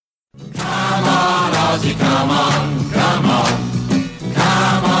Aussie, come on, come on.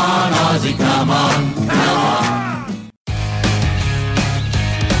 Come on, Aussie, come on, come on.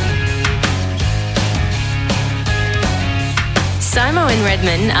 Somo and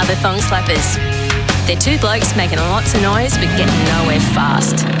Redman are the Thong Slappers. They're two blokes making lots of noise but getting nowhere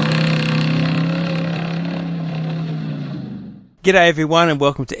fast. G'day everyone and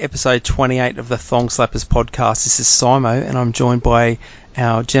welcome to episode 28 of the Thong Slappers podcast. This is Simo and I'm joined by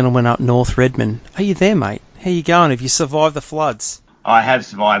our gentleman up north, Redman. Are you there, mate? How you going? Have you survived the floods? I have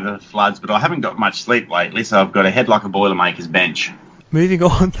survived the floods, but I haven't got much sleep lately, so I've got a head like a Boilermaker's bench. Moving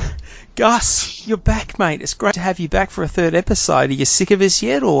on. Gus, you're back, mate. It's great to have you back for a third episode. Are you sick of us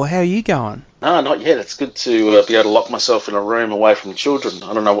yet, or how are you going? No, not yet. It's good to be able to lock myself in a room away from children.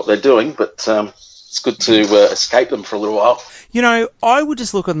 I don't know what they're doing, but it's good to escape them for a little while. You know, I would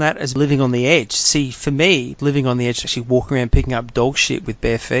just look on that as living on the edge. See, for me, living on the edge is actually walking around picking up dog shit with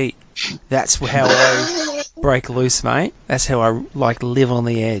bare feet. That's how I break loose, mate. That's how I, live on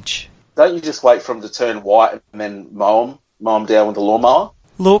the edge. Don't you just wait for them to turn white and then mow them down with a lawnmower?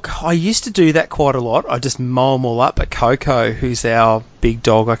 Look, I used to do that quite a lot. I just mow them all up. But Coco, who's our big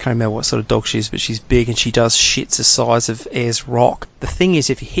dog, I can't remember what sort of dog she is, but she's big and she does shits the size of Ayers Rock. The thing is,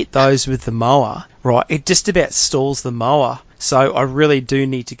 if you hit those with the mower, right, it just about stalls the mower. So I really do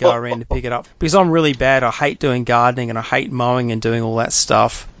need to go around to pick it up. Because I'm really bad. I hate doing gardening and I hate mowing and doing all that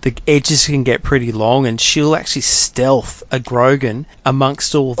stuff. The edges can get pretty long and she'll actually stealth a Grogan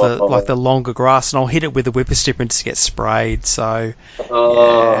amongst all the the longer grass, and I'll hit it with a whipper snipper and just get sprayed. So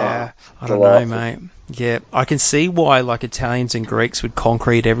yeah, I don't know, mate. Yeah, I can see why Italians and Greeks would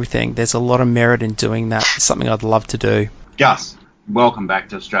concrete everything. There's a lot of merit in doing that. It's something I'd love to do. Gus, welcome back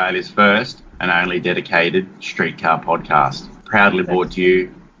to Australia's first and only dedicated streetcar podcast. Proudly brought to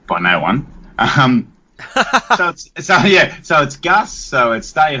you by no one. So it's Gus. So it's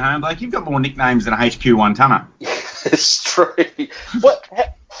stay at home. You've got more nicknames than a HQ one tonner. It's true. What?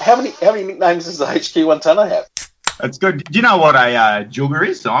 How many nicknames does the HQ one tonner have? It's good. Do you know what a jugger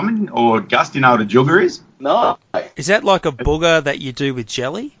is, Simon? Or Gus, do you know what a jugger is? No. Is that like a booger that you do with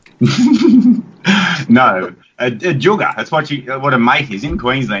jelly? No, a jugger. That's what a mate is in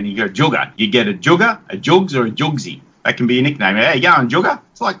Queensland. You get a jugger. You get a jugger, a jugs, or a jugsy. That can be a nickname. Hey, you going, jugger?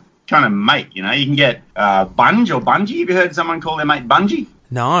 It's like kind of mate, you know. You can get Bunge or Bungie. Have you heard someone call their mate Bungie?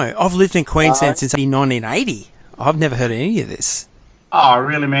 No, I've lived in Queensland since 1980. I've never heard any of this. Oh,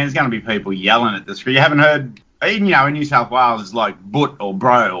 really, man? There's going to be people yelling at this. You haven't heard, even, in New South Wales, it's like butt or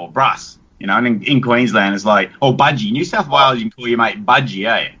bro or brus. And in Queensland, it's like, or budgie. New South Wales, you can call your mate budgie,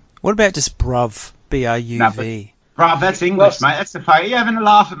 eh? What about just bruv? B-R-U-V. Bruv, that's English, mate. That's the fake. You having a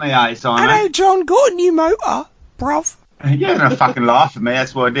laugh at me, eh, Simon? Hello, John. Got a new motor, bruv. You're having a fucking laugh at me.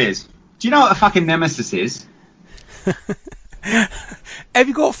 That's what it is. Do you know what a fucking nemesis is? Have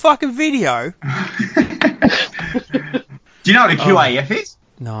you got fucking video? Do you know what a QAF is?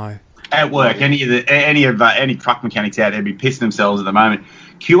 No. At work, any truck mechanics out there be pissing themselves at the moment.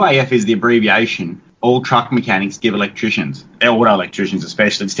 QAF is the abbreviation all truck mechanics give electricians, auto electricians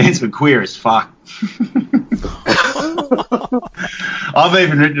especially. It stands for queer as fuck. I've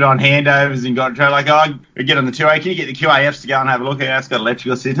even written it on handovers and got I get on the 2A, can you get the QAFs to go and have a look at it? It's got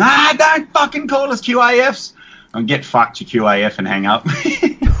electrical system. Don't fucking call us QAFs. And get fucked, you QAF, and hang up.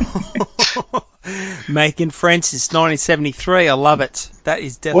 Making friends since 1973. I love it. That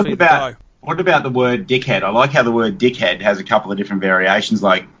is definitely What about the word dickhead? I like how the word dickhead has a couple of different variations.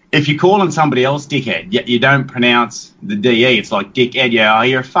 Like, if you're calling somebody else dickhead, yet you don't pronounce the DE, it's like dickhead. Yeah,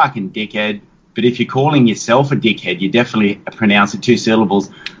 you're a fucking dickhead. But if you're calling yourself a dickhead, you definitely pronounce it 2 syllables.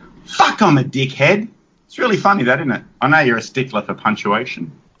 Fuck, I'm a dickhead. It's really funny, that, isn't it? I know you're a stickler for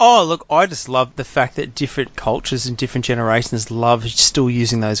punctuation. Oh, look, I just love the fact that different cultures and different generations love still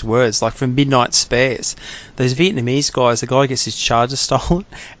using those words. Like from Midnight Spares, those Vietnamese guys, the guy gets his charger stolen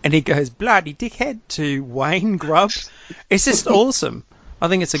and he goes, bloody dickhead, to Wayne Grubb. It's just awesome. I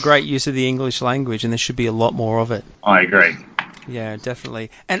think it's a great use of the English language and there should be a lot more of it. I agree. Yeah, definitely.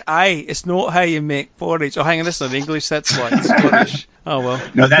 And it's not how you make porridge. Oh, hang on, that's not English, that's like Scottish. Oh, well.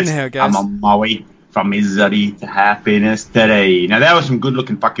 No, that's how it goes. I'm on my way from misery to happiness today. Now, there were some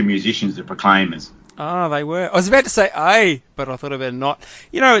good-looking fucking musicians, the Proclaimers. Oh, they were. I was about to say but I thought I better not.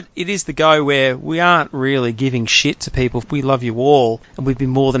 It is the go where we aren't really giving shit to people. We love you all, and we'd be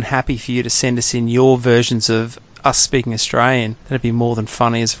more than happy for you to send us in your versions of us speaking Australian. That'd be more than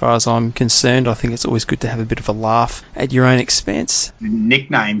funny as far as I'm concerned. I think it's always good to have a bit of a laugh at your own expense.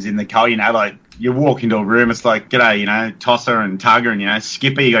 Nicknames in the car, like you walk into a room, it's like, g'day, Tosser and Tugger and,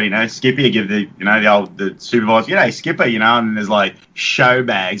 Skipper, you got, Skipper, you give the, the supervisor, g'day, Skipper, and there's like show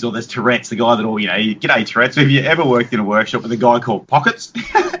bags, or there's Tourette's, the guy that all, g'day, Tourette's. Have you ever worked in a workshop with a guy called Pockets?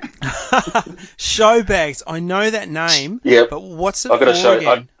 Show bags, I know that name, but what's it I've got a show,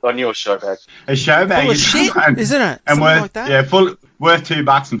 again? I knew a show bag. A show bag full of shit, isn't it? And something worth, like that? yeah, worth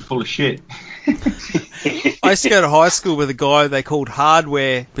 $2 and full of shit. I used to go to high school with a guy they called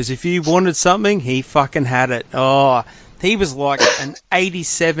Hardware, because if you wanted something, he fucking had it. Oh, he was like an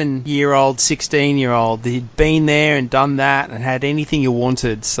 87-year-old, 16-year-old. He'd been there and done that and had anything you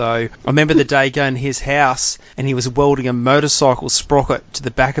wanted. So I remember the day going to his house and he was welding a motorcycle sprocket to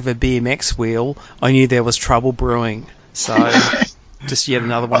the back of a BMX wheel. I knew there was trouble brewing. So just yet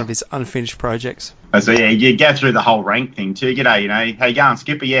another one of his unfinished projects. So yeah, you go through the whole rank thing too. G'day, how you going,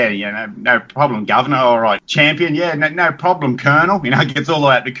 Skipper? Yeah, no problem, Governor. All right, Champion. Yeah, no problem, Colonel. It gets all the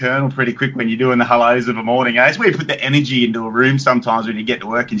way up to Colonel pretty quick when you're doing the hellos of a morning. It's where you put the energy into a room sometimes when you get to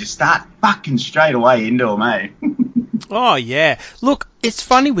work and just start fucking straight away into them, eh? Oh, yeah. Look, it's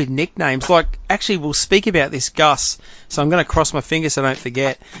funny with nicknames. Like, actually, we'll speak about this, Gus. So I'm going to cross my fingers so I don't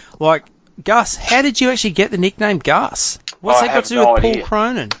forget. Like, Gus, how did you actually get the nickname Gus? What's that got to do with Paul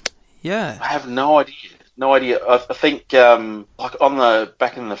Cronin? Yeah. I have no idea. No idea. I think like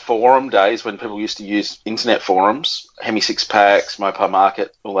back in the forum days when people used to use internet forums, Hemi Six Packs, Mopar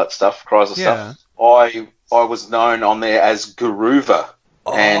Market, all that stuff, Chrysler stuff. I was known on there as Garuva.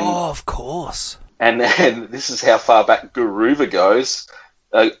 Oh, of course. And this is how far back Garuva goes.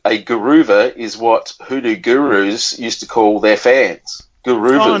 A Garuva is what Hoodoo Gurus used to call their fans.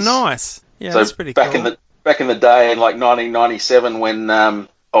 Garuvas. Oh, nice. Yeah, so that's pretty back cool. Back in the day, in like 1997, when I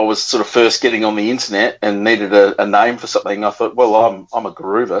was sort of first getting on the internet and needed a name for something, I thought, well, I'm a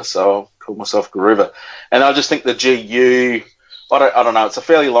Garuva, so I'll call myself Garuva. And I just think the GU, I don't know, it's a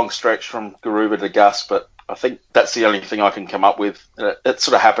fairly long stretch from Garuva to Gus, but I think that's the only thing I can come up with. It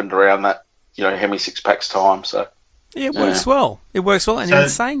sort of happened around that, Hemi Six Packs time. So yeah, it works well. It works well. And in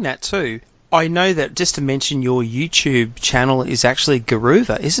saying that too, I know that just to mention your YouTube channel is actually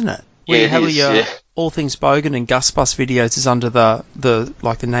Garuva, isn't it? Yeah, it is, your All Things Bogan and Gus Bus videos is under the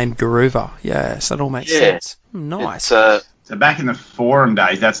name Garuva. Yeah, so that all makes sense. Nice. So back in the forum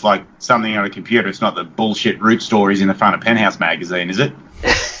days, that's like something on a computer. It's not the bullshit root stories in the front of Penthouse magazine, is it?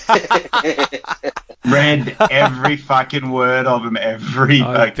 Read every fucking word of them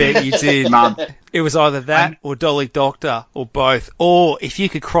I bet you did. month. It was either that or Dolly Doctor or both. Or if you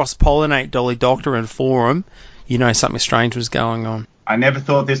could cross-pollinate Dolly Doctor and forum, something strange was going on. I never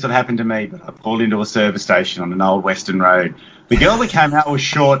thought this would happen to me, but I pulled into a service station on an old Western road. The girl that came out was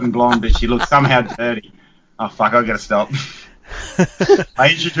short and blonde, but she looked somehow dirty. Oh, fuck, I got to stop. I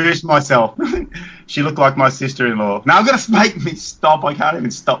introduced myself. She looked like my sister-in-law. Now I'm going to make me stop. I can't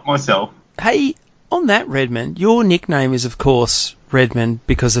even stop myself. Hey, on that, Redmond, your nickname is, of course, Redmond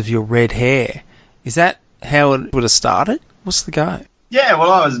because of your red hair. Is that how it would have started? What's the go? Yeah,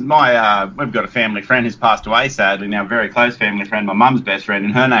 well, we've got a family friend who's passed away, sadly, now a very close family friend, my mum's best friend,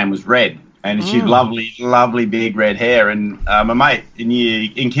 and her name was Red. And she had lovely, lovely big red hair. And my mate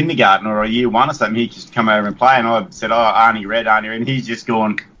in kindergarten or year one or something, he just come over and play. And I said, Arnie Red. And he's just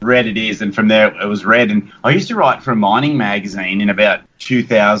gone, Red it is. And from there, it was Red. And I used to write for a mining magazine in about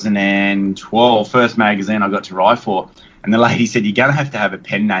 2012, first magazine I got to write for. And the lady said, you're going to have a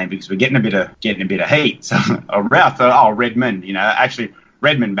pen name because we're getting a bit of heat. So I thought, Redmond, actually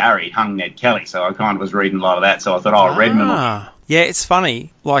Redmond Barry hung Ned Kelly. So I kind of was reading a lot of that. So I thought, Redmond. Yeah, it's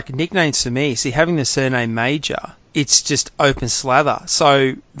funny. Like, nicknames for me, see, having the surname Major, it's just open slather.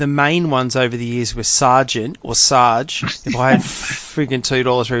 So the main ones over the years were Sergeant or Sarge. If I had friggin'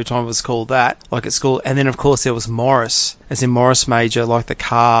 $2 every time it was called that, like at school. And then, of course, there was Morris, as in Morris Major, like the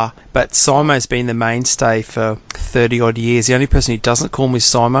car. But Simo's been the mainstay for 30-odd years. The only person who doesn't call me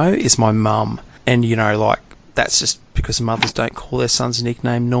Simo is my mum. And, that's just because mothers don't call their sons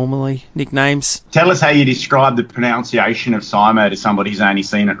nicknames. Tell us how you describe the pronunciation of Simo to somebody who's only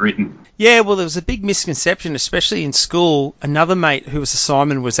seen it written. Yeah, well, there was a big misconception, especially in school. Another mate who was a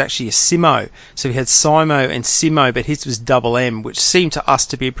Simon was actually a Simo. So we had Simo and Simo, but his was double M, which seemed to us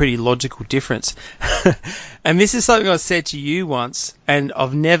to be a pretty logical difference. And this is something I said to you once, and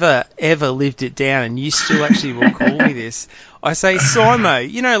I've never, ever lived it down, and you still actually will call me this. I say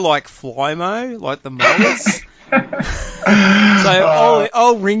Simo, like Flymo, like the mowers. So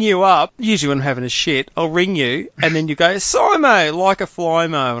I'll ring you up, usually when I'm having a shit, I'll ring you, and then you go, Simo, like a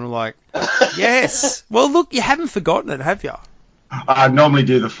Flymo, and I'm like, yes. Well, look, you haven't forgotten it, have you? I normally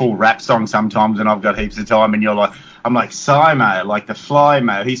do the full rap song sometimes, and I've got heaps of time, and I'm like, Simo, like the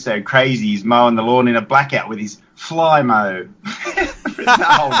Flymo, he's so crazy, he's mowing the lawn in a blackout with his Flymo. The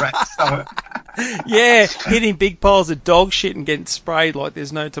whole rap song. Yeah, hitting big piles of dog shit and getting sprayed like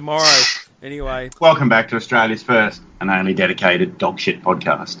there's no tomorrow. Anyway. Welcome back to Australia's first and only dedicated dog shit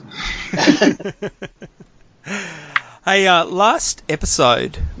podcast. Hey, last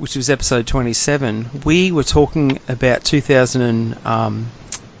episode, which was episode 27, we were talking about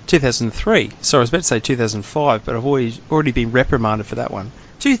 2003. Sorry, I was about to say 2005, but I've already been reprimanded for that one.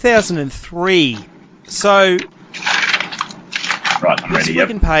 2003. So... Right, I'm ready.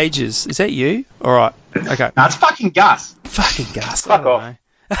 Flicking pages. Is that you? All right. Okay. No, it's fucking Gus. Fucking Gus. Fuck off.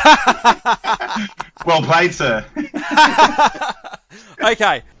 Well played, sir.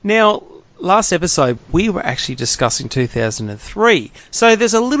 Okay. Now, last episode, we were actually discussing 2003. So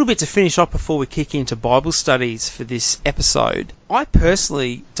there's a little bit to finish off before we kick into Bible studies for this episode. I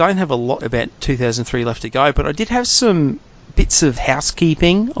personally don't have a lot about 2003 left to go, but I did have some bits of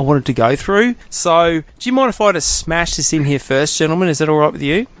housekeeping I wanted to go through. So, do you mind if I just smash this in here first, gentlemen? Is that all right with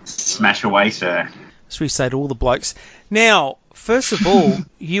you? Smash away, sir. That's what we say to all the blokes. Now, first of all,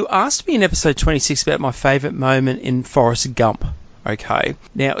 you asked me in episode 26 about my favourite moment in Forrest Gump. Okay.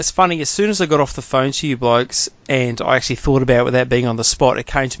 Now, it's funny, as soon as I got off the phone to you blokes, and I actually thought about it without being on the spot, it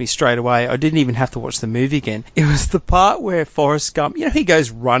came to me straight away. I didn't even have to watch the movie again. It was the part where Forrest Gump, you know, he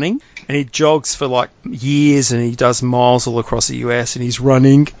goes running, and he jogs for like years, and he does miles all across the US, and he's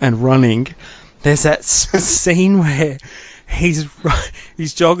running and running. There's that scene where he's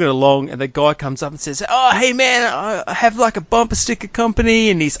jogging along, and the guy comes up and says, "Oh, hey man, I have like a bumper sticker company,"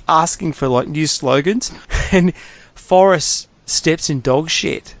 and he's asking for like new slogans, and Forrest steps in dog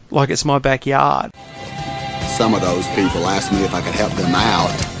shit like it's my backyard. Some of those people asked me if I could help them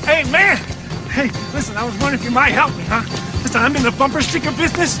out. Hey, man! Hey, listen, I was wondering if you might help me, huh? Listen, I'm in the bumper sticker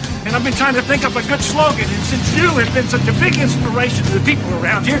business, and I've been trying to think of a good slogan, and since you have been such a big inspiration to the people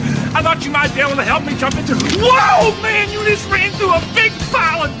around here, I thought you might be able to help me jump into... Whoa, man! You just ran through a big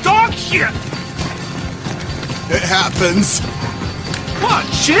pile of dog shit! It happens. What,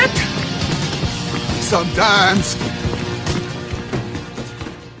 shit? Sometimes.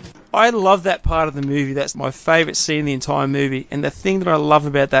 I love that part of the movie. That's my favourite scene in the entire movie. And the thing that I love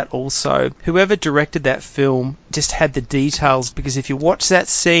about that also, whoever directed that film just had the details, because if you watch that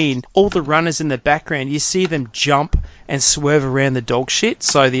scene, all the runners in the background, you see them jump and swerve around the dog shit.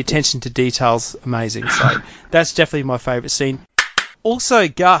 So the attention to detail's amazing. So that's definitely my favourite scene. Also,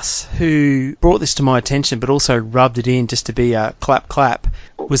 Gus, who brought this to my attention but also rubbed it in just to be a clap,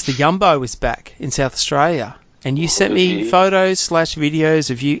 was the Yumbo was back in South Australia. And you sent me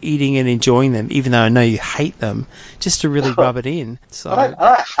photos/videos of you eating and enjoying them, even though I know you hate them, just to really rub it in. So I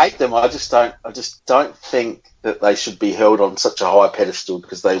don't hate them. I just don't think that they should be held on such a high pedestal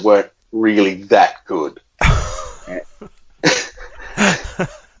because they weren't really that good.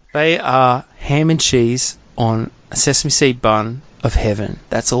 They are ham and cheese on a sesame seed bun of heaven.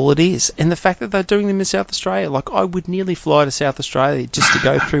 That's all it is. And the fact that they're doing them in South Australia, like I would nearly fly to South Australia just to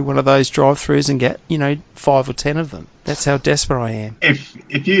go through one of those drive-thrus and get, 5 or 10 of them. That's how desperate I am.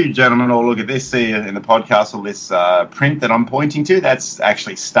 If you gentlemen all look at this, see in the podcast, all this print that I'm pointing to, that's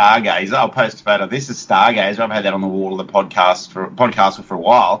actually Stargazer. I'll post a photo. This is Stargazer. I've had that on the wall of the podcast for a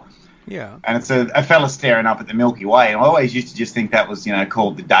while. Yeah. And it's a fella staring up at the Milky Way. And I always used to just think that was,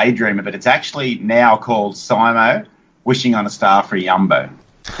 called the Daydreamer, but it's actually now called Simo, wishing on a star for a Yumbo.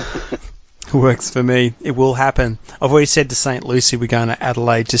 Works for me. It will happen. I've already said to St. Lucy we're going to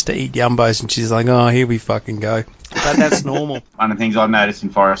Adelaide just to eat Yumbos, and she's like, oh, here we fucking go. But that's normal. One of the things I've noticed in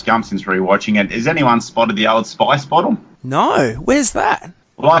Forrest Gump since rewatching it, has anyone spotted the Old Spice bottle? No. Where's that?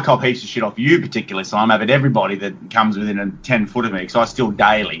 Well, I cop heaps of shit off you particularly, Simon, but everybody that comes within a 10 foot of me, because I still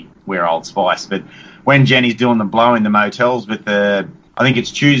daily wear Old Spice. But when Jenny's doing the blow in the motels with I think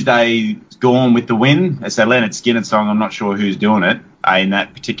it's Tuesday Gone with the Wind. It's that Leonard Skinner song. I'm not sure who's doing it in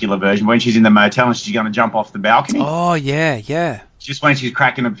that particular version. When she's in the motel and she's going to jump off the balcony. Oh, yeah. Just when she's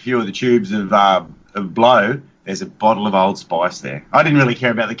cracking a few of the tubes of blow, there's a bottle of Old Spice there. I didn't really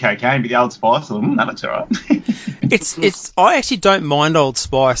care about the cocaine, but the Old Spice, that looks all right. I actually don't mind Old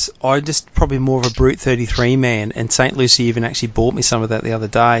Spice. I'm just probably more of a Brute 33 man, and St. Lucy even actually bought me some of that the other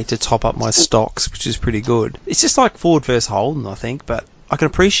day to top up my stocks, which is pretty good. It's just like Ford versus Holden, I think, but I can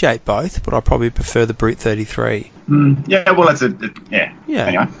appreciate both, but I probably prefer the Brute 33. Yeah, well, that's yeah.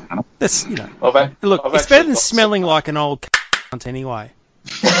 Anyway, that's Look, it's better than smelling like an old cunt anyway.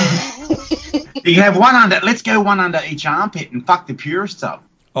 You can have one under. Let's go one under each armpit and fuck the purists up.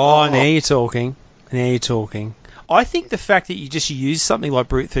 Oh, now you're talking. I think the fact that you just use something like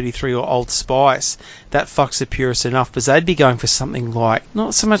Brute 33 or Old Spice, that fucks the purists enough, because they'd be going for something like,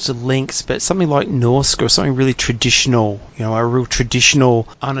 not so much the Lynx, but something like Norsk or something really traditional, a real traditional,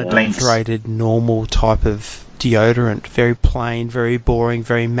 unadulterated, normal type of deodorant. Very plain, very boring,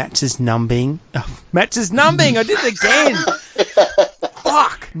 very matches numbing. Matches numbing! I did it again!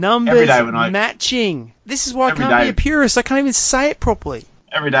 Fuck! Numbers matching. This is why I can't be a purist. I can't even say it properly.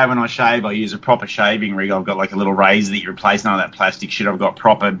 Every day when I shave, I use a proper shaving rig. I've got like a little razor that you replace none of that plastic shit. I've got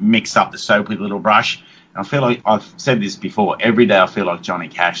proper mixed up the soap with a little brush. And I feel like, I've said this before, every day I feel like Johnny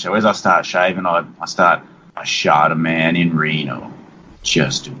Cash. So as I start shaving, I shot a man in Reno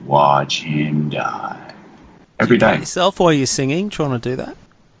just to watch him die. Every day. Yourself while you're singing, trying to do that?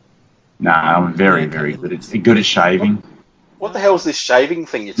 No, I'm very, very good at shaving. What the hell is this shaving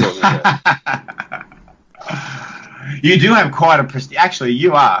thing you're talking about? You do have quite a prestige. Actually,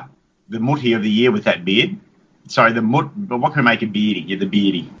 you are the mutty of the year with that beard. Sorry, but what can make a beardy? You're the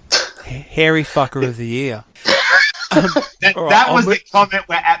beardy. Hairy fucker of the year. That was the comment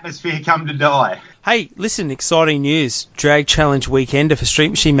where Atmosphere come to die. Hey, listen, exciting news. Drag Challenge Weekender for Street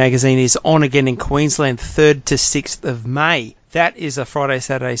Machine Magazine is on again in Queensland, 3rd to 6th of May. That is a Friday,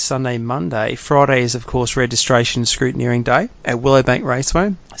 Saturday, Sunday, Monday. Friday is, of course, registration scrutineering day at Willowbank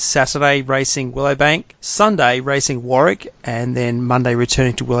Raceway. Saturday, racing Willowbank. Sunday, racing Warwick. And then Monday,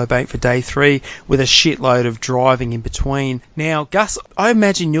 returning to Willowbank for day 3 with a shitload of driving in between. Now, Gus, I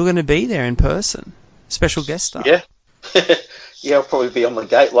imagine you're going to be there in person. Special guest star. Yeah. Yeah, I'll probably be on the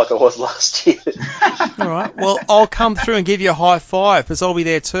gate like I was last year. All right. Well, I'll come through and give you a high five because I'll be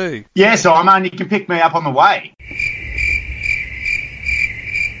there too. Yeah, Simon, you can pick me up on the way.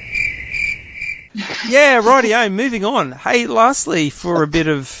 Yeah, rightio, moving on. Hey, lastly, for a bit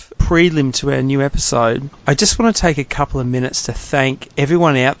of prelim to our new episode, I just want to take a couple of minutes to thank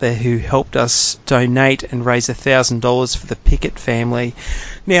everyone out there who helped us donate and raise $1,000 for the Pickett family.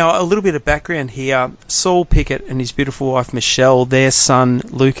 Now, a little bit of background here. Saul Pickett and his beautiful wife Michelle, their son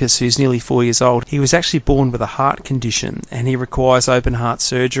Lucas, who's nearly 4 years old, he was actually born with a heart condition and he requires open heart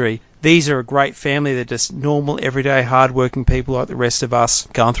surgery. These are a great family. They're just normal, everyday, hard-working people like the rest of us,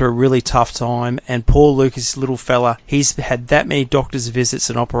 going through a really tough time. And poor Lucas, little fella, he's had that many doctor's visits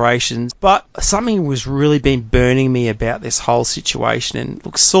and operations. But something was really been burning me about this whole situation. And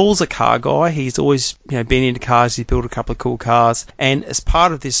look, Saul's a car guy. He's always been into cars. He's built a couple of cool cars. And as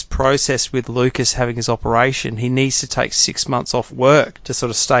part of this process with Lucas having his operation, he needs to take 6 months off work to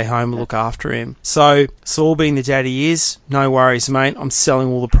sort of stay home and look after him. So Saul, being the dad he is, no worries, mate. I'm selling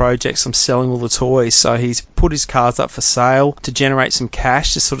all the projects. I'm selling all the toys. So he's put his cars up for sale to generate some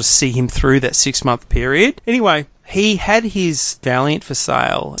cash to sort of see him through that 6 month period. Anyway, he had his Valiant for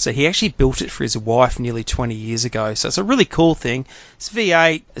sale. So he actually built it for his wife nearly 20 years ago. So it's a really cool thing. It's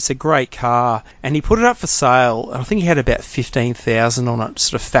V8. It's a great car. And he put it up for sale. I think he had about $15,000 on it,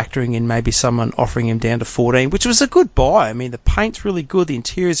 sort of factoring in maybe someone offering him down to 14, which was a good buy. I mean, the paint's really good. The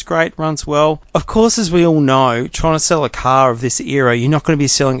interior's great. Runs well. Of course, as we all know, trying to sell a car of this era, you're not going to be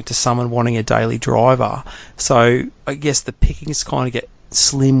selling it to someone wanting a daily driver. So I guess the pickings kind of get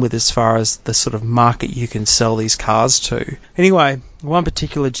slim with as far as the sort of market you can sell these cars to. Anyway, one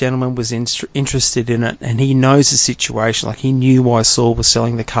particular gentleman was interested in it, and he knows the situation. Like, he knew why Saul was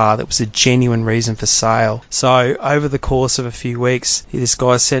selling the car. That was a genuine reason for sale. So over the course of a few weeks, this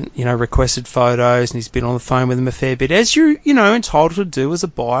guy sent, requested photos, and he's been on the phone with him a fair bit, as you're, entitled to do as a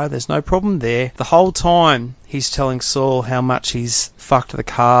buyer. There's no problem there. The whole time, he's telling Saul how much he's fucked the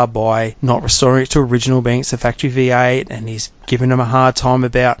car by not restoring it to original, being it's a factory V8, and he's giving him a hard time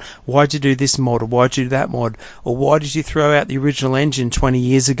about, why'd you do this mod, or why'd you do that mod, or why did you throw out the original engine 20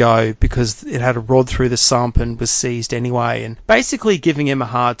 years ago because it had a rod through the sump and was seized anyway, and basically giving him a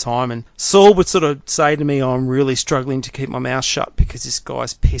hard time. And Saul would sort of say to me, I'm really struggling to keep my mouth shut because this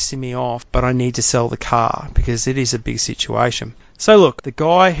guy's pissing me off, but I need to sell the car because it is a big situation. So look, the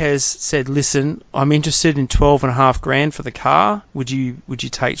guy has said, listen, I'm interested in $12,500 for the car. Would you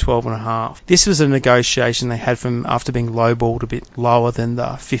take $12,500? This was a negotiation they had from after being lowballed a bit lower than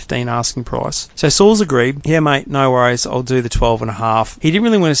the 15 asking price. So Saul's agreed. Yeah, mate, no worries. I'll do the 12,500. He didn't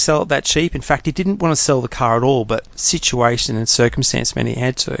really want to sell it that cheap. In fact, he didn't want to sell the car at all, but situation and circumstance meant he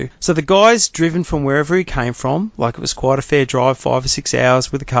had to. So the guy's driven from wherever he came from, like it was quite a fair drive, 5 or 6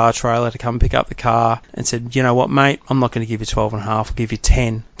 hours with a car trailer to come pick up the car, and said, you know what, mate, I'm not going to give you $12,500. I'll give you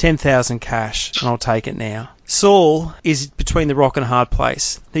 10,000 cash, and I'll take it now. Saul is between the rock and a hard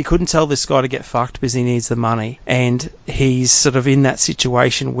place. He couldn't tell this guy to get fucked because he needs the money, and he's sort of in that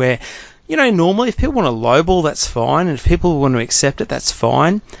situation where, normally if people want to lowball, that's fine, and if people want to accept it, that's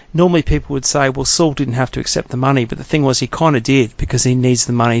fine. Normally people would say, well, Saul didn't have to accept the money, but the thing was he kind of did, because he needs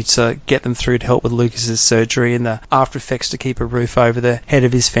the money to get them through to help with Lucas's surgery and the after effects to keep a roof over the head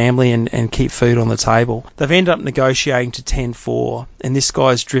of his family and keep food on the table. They've ended up negotiating to 10-4, and this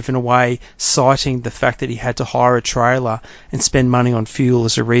guy's driven away, citing the fact that he had to hire a trailer and spend money on fuel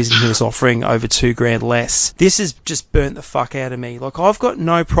as a reason he was offering over $2,000 less. This has just burnt the fuck out of me. Like, I've got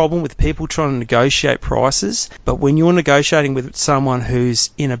no problem with people trying to negotiate prices, but when you're negotiating with someone who's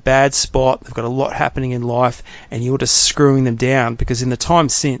in a bad spot, they've got a lot happening in life, and you're just screwing them down, because in the time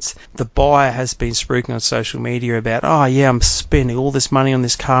since, the buyer has been spruiking on social media about, oh yeah, I'm spending all this money on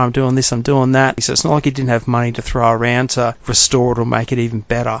this car, I'm doing this, I'm doing that. So it's not like he didn't have money to throw around to restore it or make it even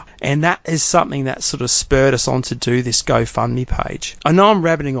better. And that is something that sort of spurred us on to do this GoFundMe page. I know I'm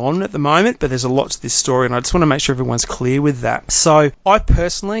rabbiting on at the moment, but there's a lot to this story, and I just want to make sure everyone's clear with that. So I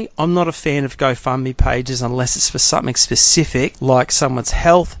personally, I'm not a fan of GoFundMe pages unless it's for something specific, like someone's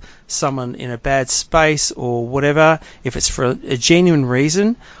health, someone in a bad space or whatever. If it's for a genuine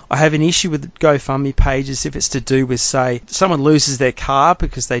reason, I have an issue with GoFundMe pages if it's to do with, say, someone loses their car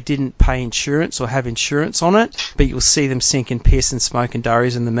because they didn't pay insurance or have insurance on it, but you'll see them sinking piss and smoking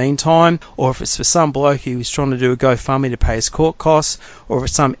durries in the meantime, or if it's for some bloke who's trying to do a GoFundMe to pay his court costs, or if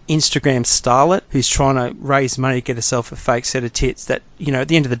it's some Instagram starlet who's trying to raise money to get herself a fake set of tits that, at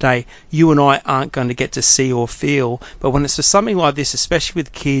the end of the day, you and I aren't going to get to see or feel. But when it's for something like this, especially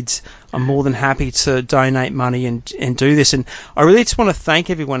with kids, I'm more than happy to donate money and do this. And I really just want to thank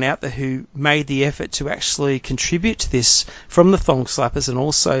everyone out there who made the effort to actually contribute to this, from the Thong Slappers and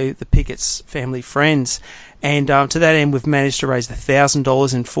also the Pickett's family friends. And to that end, we've managed to raise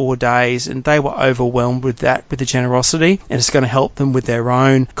 $1,000 in 4 days, and they were overwhelmed with that, with the generosity, and it's going to help them with their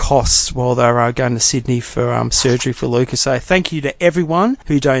own costs while they're going to Sydney for surgery for Lucas. So thank you to everyone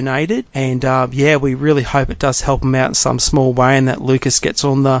who donated, and we really hope it does help them out in some small way, and that Lucas gets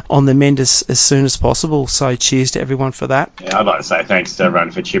on the mend as soon as possible. So cheers to everyone for that. Yeah, I'd like to say thanks to everyone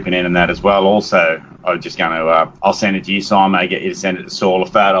for chipping in that as well. Also, I was just going to, I'll send it to you, Simon. I get you to send it to Saul, a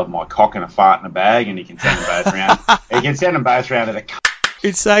photo of my cock and a fart in a bag, and he can send them both around. He can send them both around to the...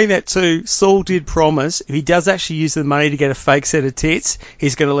 In saying that too, Saul did promise, if he does actually use the money to get a fake set of tits,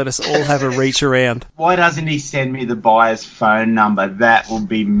 he's going to let us all have a reach around. Why doesn't he send me the buyer's phone number? That would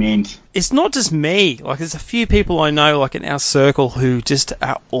be mint. It's not just me. Like, there's a few people I know, like in our circle, who just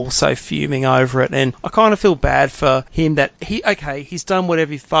are also fuming over it, and I kind of feel bad for him that he's done what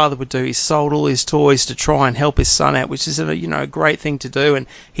every father would do. He's sold all his toys to try and help his son out, which is a great thing to do, and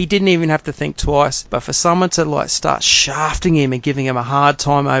he didn't even have to think twice. But for someone to start shafting him and giving him a hard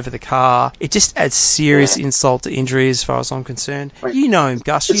time over the car, it just adds serious insult to injury as far as I'm concerned. You know him,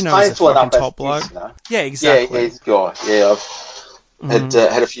 Gus. You know he's a fucking top bloke. Yeah, exactly. Yeah, he's a guy. Yeah, I've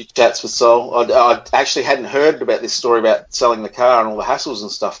had a few chats with Sol. I actually hadn't heard about this story about selling the car and all the hassles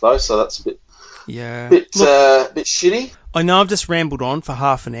and stuff, though, so that's a bit shitty. I know I've just rambled on for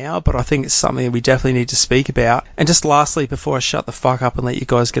half an hour, but I think it's something that we definitely need to speak about. And just lastly, before I shut the fuck up and let you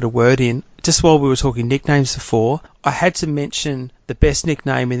guys get a word in, just while we were talking nicknames before, I had to mention the best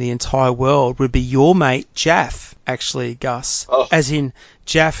nickname in the entire world would be your mate, Jaff, actually, Gus. Oh. As in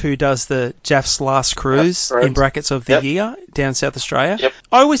Jaff, who does the Jaff's Last Cruise, in brackets of the year, down South Australia. Yep.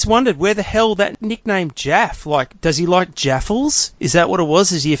 I always wondered where the hell that nickname Jaff, does he like Jaffles? Is that what it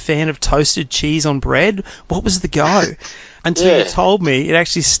was? Is he a fan of toasted cheese on bread? What was the go? Until you told me it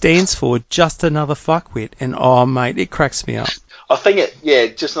actually stands for Just Another Fuckwit, and oh mate, it cracks me up. I think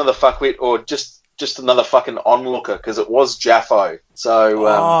just another fuckwit, or just another fucking onlooker, because it was Jaffo. So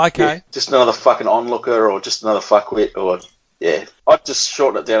okay. Just another fucking onlooker, or just another fuckwit, or I'd just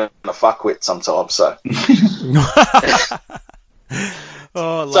shorten it down to fuckwit sometimes. So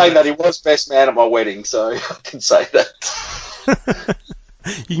saying that he was best man at my wedding, so I can say that.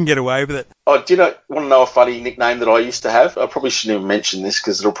 You can get away with it. Oh, do you want to know a funny nickname that I used to have? I probably shouldn't even mention this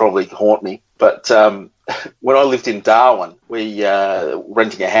because it'll probably haunt me. But when I lived in Darwin, we were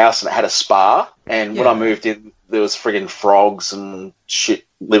renting a house and it had a spa. And when I moved in, there was friggin' frogs and shit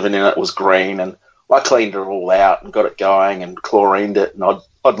living in it. It was green. And I cleaned it all out and got it going and chlorined it. And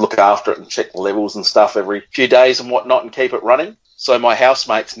I'd look after it and check the levels and stuff every few days and whatnot and keep it running. So my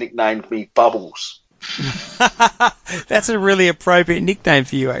housemates nicknamed me Bubbles. That's a really appropriate nickname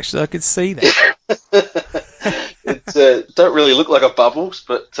for you, actually. I could see that. It don't really look like a Bubbles,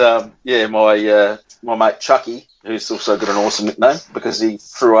 but my mate Chucky, who's also got an awesome nickname because he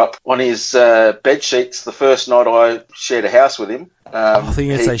threw up on his bed sheets the first night I shared a house with him. I think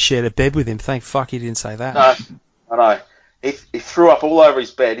you say shared a bed with him. Thank fuck he didn't say that. No, I know. He threw up all over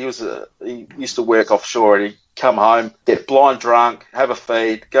his bed. He used to work offshore, and he come home, get blind drunk, have a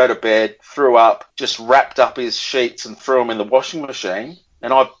feed, go to bed, threw up, just wrapped up his sheets and threw them in the washing machine.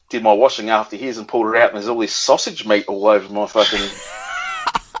 And I did my washing after his and pulled it out, and there's all this sausage meat all over my fucking...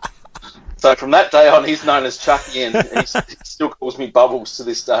 So from that day on, he's known as Chucky, and he still calls me Bubbles to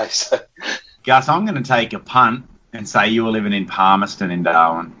this day. So. Gus, I'm going to take a punt and say you were living in Palmerston in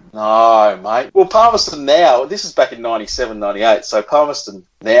Darwin. No, mate. Well, Palmerston now, this is back in 97, 98, so Palmerston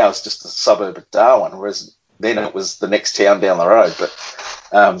now is just a suburb of Darwin, whereas then it was the next town down the road. But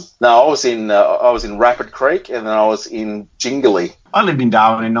no, I was in Rapid Creek, and then I was in Jingley. I lived in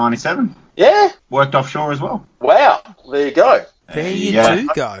Darwin in 97. Yeah? Worked offshore as well. Wow, there you go. There you do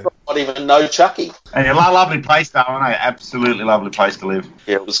go. Not even know Chucky. And a lovely place, Darwin. Absolutely lovely place to live.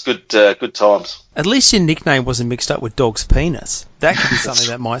 Yeah, it was good times. At least your nickname wasn't mixed up with Dog's Penis. That could be something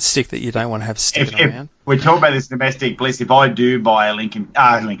that might stick that you don't want to have sticking around. We talk about this domestic bliss. If I do buy a Lincoln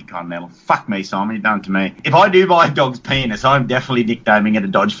Continental, fuck me, Simon, you've done it to me. If I do buy a Dog's Penis, I'm definitely nicknaming it a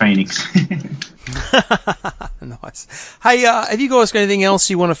Dodge Phoenix. Nice. Hey, have you guys got anything else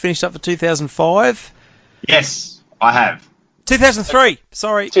you want to finish up for 2005? Yes, I have. 2003.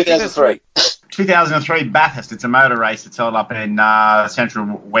 Sorry. 2003. 2003 Bathurst. It's a motor race that's held up in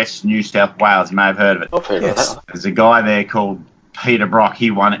central west New South Wales. You may have heard of it. I've heard of that. There's a guy there called Peter Brock.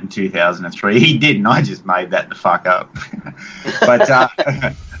 He won it in 2003. He didn't. I just made that the fuck up. But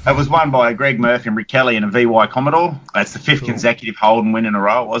it was won by Greg Murphy and Rick Kelly in a VY Commodore. That's the fifth consecutive Holden win in a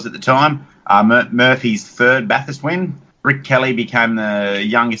row. It was at the time. Murphy's third Bathurst win. Rick Kelly became the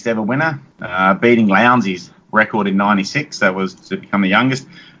youngest ever winner, beating Lowney's record in 96. That was to become the youngest.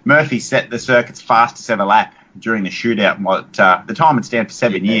 Murphy set the circuit's fastest ever lap during the shootout. What the time had stand for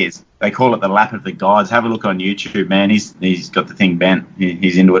 7 years. They call it the lap of the gods. Have a look on YouTube, man. He's got the thing bent.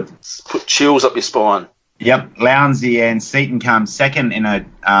 He's into it. Put chills up your spine. Yep. Lowney and Seaton come second in a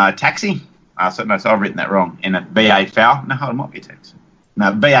taxi. So I've written that wrong. In a BA Falcon. No, it might be a taxi.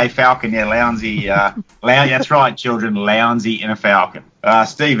 No, BA Falcon, yeah, Lowney. That's right, children. Lowney in a Falcon.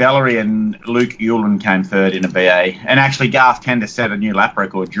 Steve Ellery and Luke Ulan came third in a BA. And actually, Garth Tender set a new lap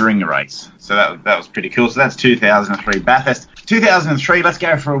record during the race. So that was pretty cool. So that's 2003 Bathurst. 2003, let's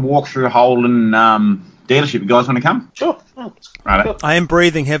go for a walk through Holden dealership. You guys want to come? Sure. Right. I am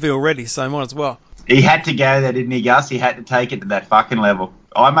breathing heavy already, so might as well. He had to go there, didn't he, Gus? He had to take it to that fucking level.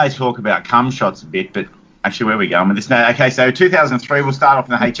 I may talk about cum shots a bit, but actually, where are we going with this now? Okay, so 2003, we'll start off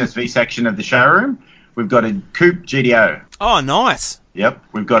in the HSV section of the showroom. We've got a Coupe GTO. Oh, nice. Yep.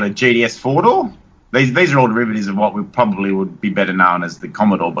 We've got a GTS 4-door. These are all derivatives of what we probably would be better known as the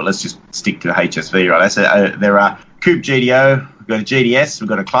Commodore, but let's just stick to the HSV, right? So there are Coupe GTO, we've got a GTS, we've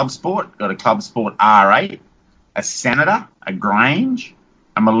got a Club Sport, we've got a Club Sport R8, a Senator, a Grange,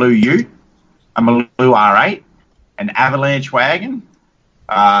 a Maloo Ute, a Maloo R8, an Avalanche wagon,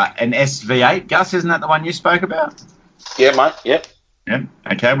 an SV8. Gus, isn't that the one you spoke about? Yeah, mate. Yep. Yeah.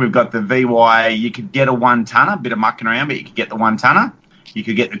 Okay, we've got the VY. You could get a one-tonner, a bit of mucking around, but you could get the one-tonner. You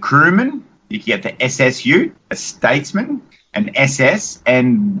could get the Crewman. You could get the SS Ute, a Statesman, an SS,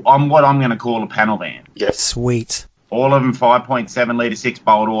 and on what I'm going to call a panel van. Yep. Sweet. All of them 5.7 litre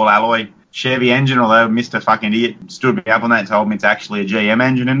 6-bolt all alloy Chevy engine, although Mr. fucking idiot stood me up on that and told me it's actually a GM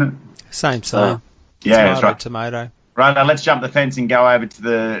engine, isn't it? Same. Yeah, that's right. Tomato. Right, now let's jump the fence and go over to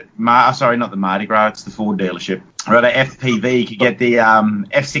the... not the Mardi Gras, it's the Ford dealership. Right, FPV, you could get the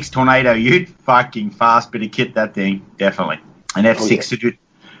F6 Tornado Ute. Fucking fast bit of kit, that thing, definitely. An F6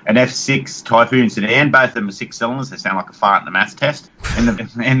 an F6 Typhoon sedan, both of them are 6 cylinders. They sound like a fart in the maths test. In the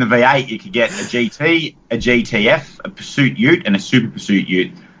V8, you could get a GT, a GTF, a Pursuit Ute, and a Super Pursuit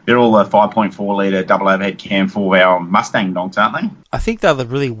Ute. They're all 5.4 litre double overhead cam 4-valve Mustang donks, aren't they? I think they're the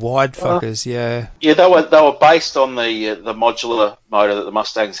really wide fuckers, yeah. Yeah, they were based on the modular motor that the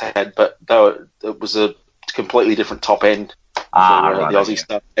Mustangs had, but it was a completely different top end for the Aussie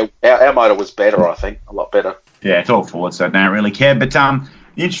stuff. Our motor was better, I think, a lot better. Yeah, it's all Ford, so I don't really care. But the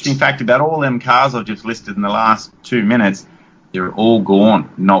interesting fact about all them cars I've just listed in the last 2 minutes, they're all gone.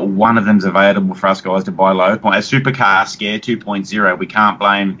 Not one of them's available for us guys to buy local. A supercar scare 2.0, we can't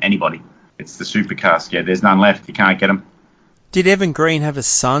blame anybody. It's the supercar scare. There's none left. You can't get them. Did Evan Green have a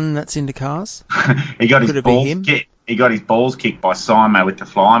son that's into cars? He got his balls kicked. He got his balls kicked by Simo with the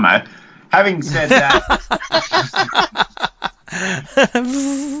Flymo. Having said that,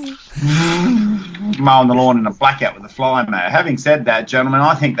 mowing the lawn in a blackout with the Flymo. Having said that, gentlemen,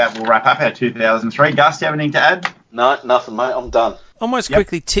 I think that will wrap up our 2003. Gus, do you have anything to add? No, nothing, mate. I'm done. I almost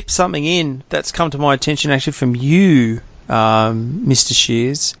quickly tip something in that's come to my attention actually from you, Mr.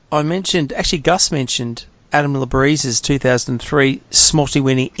 Shears. Gus mentioned Adam Labrese's 2003 Smotty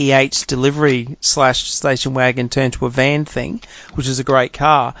winning E8 delivery / station wagon turned to a van thing, which is a great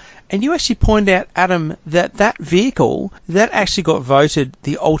car. And you actually point out, Adam, that vehicle, that actually got voted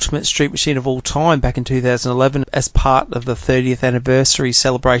the ultimate street machine of all time back in 2011 as part of the 30th anniversary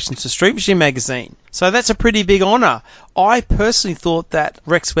celebrations of Street Machine magazine. So that's a pretty big honour. I personally thought that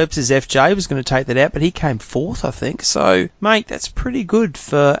Rex Webster's FJ was going to take that out, but he came fourth, I think. So, mate, that's pretty good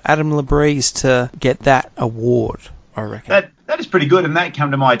for Adam Labrise to get that award, I reckon. That is pretty good, and that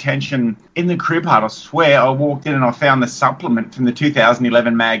came to my attention in the crib hut. I swear I walked in and I found the supplement from the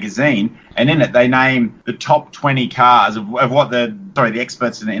 2011 magazine, and in it they name the top 20 cars of what the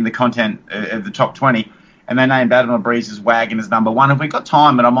experts in the content of the top 20, and they named Adam Labrise's wagon as number one. Have we got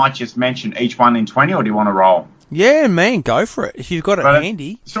time, and I might just mention each one in 20, or do you want to roll? Yeah, man, go for it. If you've got it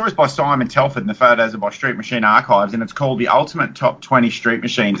handy. The story's by Simon Telford and the photos are by Street Machine Archives, and it's called The Ultimate Top 20 Street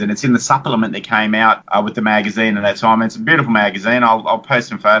Machines, and it's in the supplement that came out with the magazine at that time. It's a beautiful magazine. I'll post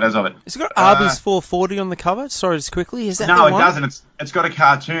some photos of it. Has it got Arby's 440 on the cover? Sorry, just quickly. Is that No, it doesn't. It's got a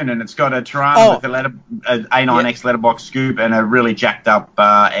cartoon, and it's got a Tirana with a A9X letterbox scoop and a really jacked up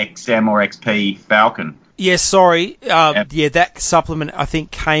XM or XP Falcon. Yeah, sorry. Yeah, that supplement, I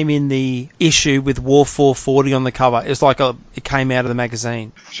think, came in the issue with War 440 on the cover. It was like it came out of the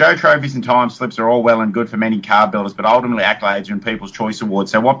magazine. Show trophies and time slips are all well and good for many car builders, but ultimately accolades are in People's Choice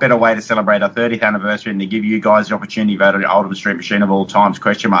Awards. So what better way to celebrate our 30th anniversary than to give you guys the opportunity to vote on the ultimate street machine of all times, ?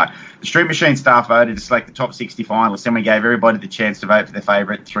 The Street Machine staff voted to select the top 60 finalists, and we gave everybody the chance to vote for their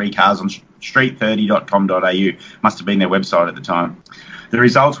favourite 3 cars on street30.com.au. Must have been their website at the time. The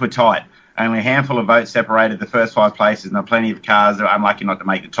results were tight. Only a handful of votes separated the first 5 places, and there are plenty of cars that are unlucky not to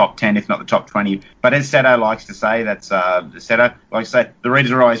make the top 10, if not the top 20. But as Seto likes to say, the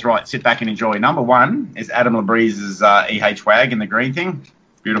readers are always right. Sit back and enjoy. Number 1 is Adam Labrise's EH Wagon, the green thing.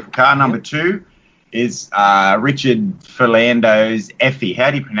 Beautiful car. Number 2 is Richard Ferlando's Effie.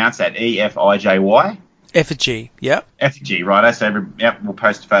 How do you pronounce that? EFIJY? Effigy, yep. Effigy, right. So, we'll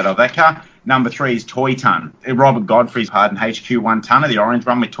post a photo of that car. Number 3 is Toy Ton. Robert Godfrey's HQ1 tonner, the orange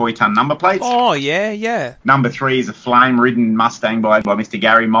one with Toy Ton number plates. Oh, yeah. Number 3 is a flame-ridden Mustang by Mr.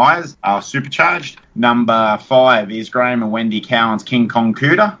 Gary Myers, supercharged. Number 5 is Graham and Wendy Cowan's King Kong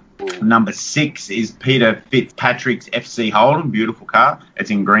Cooter. Number 6 is Peter Fitzpatrick's FC Holden, beautiful car. It's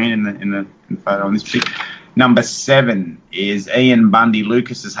in green in the photo on this picture. Number 7 is Ian Bundy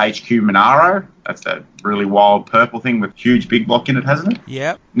Lucas's HQ Monaro. That's a really wild purple thing with huge big block in it, hasn't it?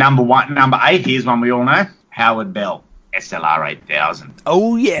 Yep. Number 8, here's one we all know. Howard Bell, SLR 8000.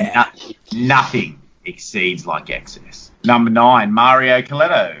 Oh, yeah. Nothing exceeds like excess. Number 9, Mario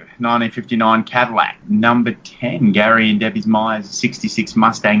Coletto, 1959 Cadillac. Number 10, Gary and Debbie Myers' 66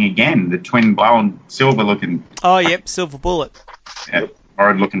 Mustang again, the twin blown silver looking. Oh, yep, silver bullet. Yep,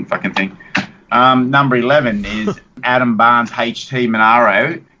 horrid looking fucking thing. Number 11 is Adam Barnes' HT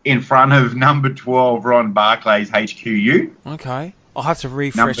Monaro in front of number 12, Ron Barclay's HQU. Okay. I'll have to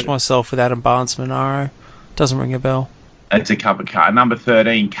refresh myself with Adam Barnes' Monaro. Doesn't ring a bell. It's a cover car. Number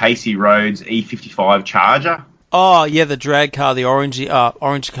 13, Casey Rhodes' E55 Charger. Oh, yeah, the drag car, the orange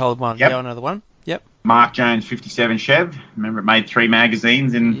coloured one. Yep. Yeah, I know the one. Yep. Mark Jones' 57 Chev. Remember, it made 3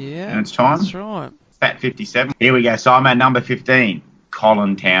 magazines in its time. That's right. Fat 57. Here we go. So I'm at number 15,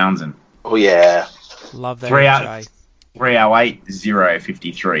 Colin Townsend. Oh, yeah. Love that.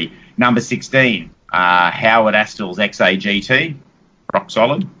 308-053. Number 16, Howard Astel's XAGT. Rock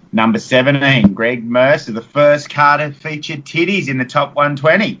solid. Number 17, Greg Mercer, the first car to feature titties in the top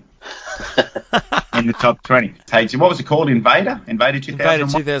 120. In the top 20. What was it called? Invader 2001? Invader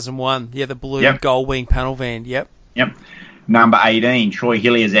 2001. Yeah, the blue gold wing panel van. Yep. Number 18, Troy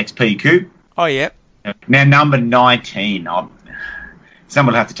Hillier's XP Coupe. Oh, yep. Now, number 19,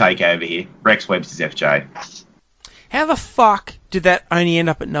 someone will have to take over here. Rex Webster's FJ. How the fuck did that only end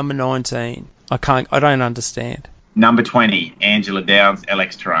up at number 19? I don't understand. Number 20, Angela Downs'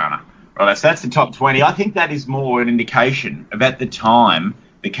 LX Tirana. Right, so that's the top 20. I think that is more an indication of, at the time,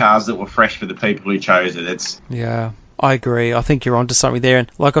 the cars that were fresh for the people who chose it. Yeah, I agree. I think you're onto something there.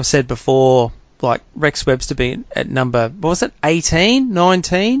 And like I've said before, like Rex Webster being at number, what was it, 18,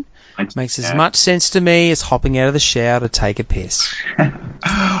 19? Makes as much sense to me as hopping out of the shower to take a piss.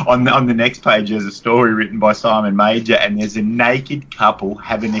 On the next page, there's a story written by Simon Major, and there's a naked couple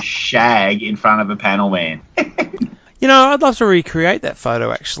having a shag in front of a panel van. You know, I'd love to recreate that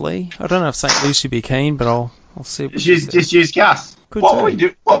photo, actually. I don't know if St. Lucie would be keen, but I'll see. Just use Gus. What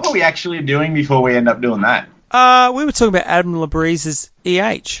were we actually doing before we end up doing that? We were talking about Adam Labrise's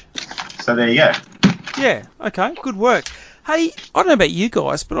EH. So there you go. Yeah, okay, good work. Hey, I don't know about you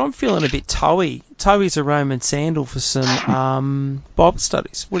guys, but I'm feeling a bit toey. Toey's a Roman sandal for some Bible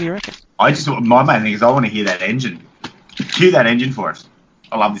studies. What do you reckon? My main thing is I want to hear that engine. Cue that engine for us.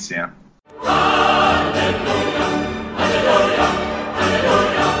 I love this sound. Hallelujah, hallelujah,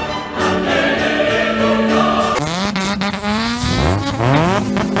 hallelujah.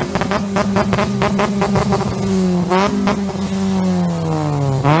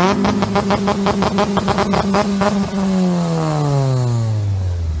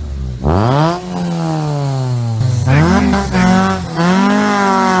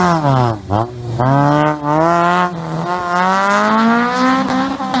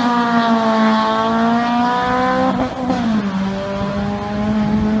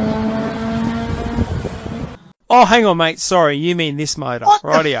 Oh, hang on, mate. Sorry, you mean this motor. What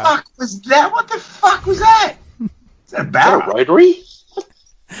Rightio. the fuck was that? What the fuck was that? Is that a Is that barrel? a rotary?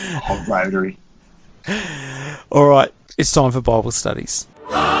 Oh, rotary. All right, it's time for Bible studies.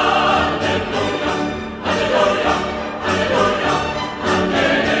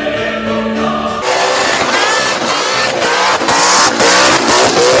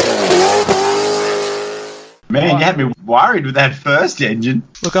 Man, you had me worried with that first engine.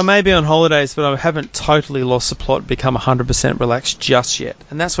 Look, I may be on holidays, but I haven't totally lost the plot and become 100% relaxed just yet.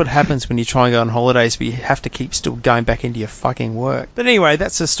 And that's what happens when you try and go on holidays, but you have to keep still going back into your fucking work. But anyway,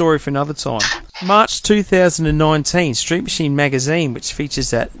 that's a story for another time. March 2019, Street Machine magazine, which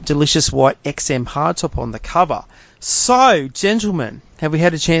features that delicious white XM hardtop on the cover. So, gentlemen, have we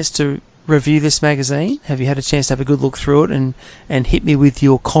had a chance to review this magazine? Have you had a chance to have a good look through it and hit me with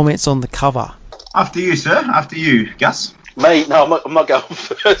your comments on the cover? After you, sir. After you, Gus. Me? No, I'm not going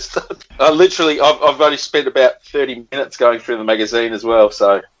first. I've only spent about 30 minutes going through the magazine as well,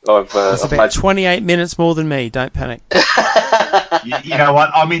 so It's I've about made 28 minutes more than me. Don't panic. You know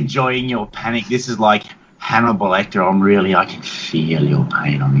what? I'm enjoying your panic. This is like Hannibal Lecter. I can feel your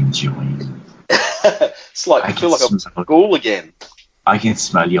pain. I'm enjoying it. It's like I feel like I'm at school again. I can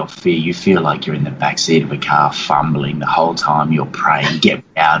smell your fear. You feel like you're in the backseat of a car fumbling the whole time you're praying. Get me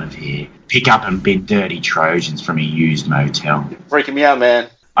out of here. Pick up and bin dirty Trojans from a used motel. Freaking me out, man.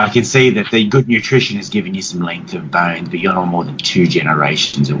 I can see that the good nutrition has given you some length of bones, but you're not more than 2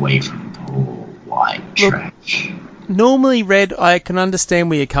 generations away from poor white trash. Normally, Red, I can understand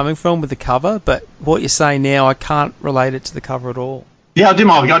where you're coming from with the cover, but what you're saying now, I can't relate it to the cover at all. Yeah, I'll do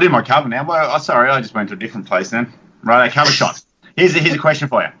my cover now. Well, sorry, I just went to a different place then. Right, cover shot. Here's a question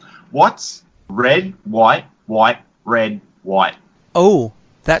for you. What's red, white, red, white? Oh,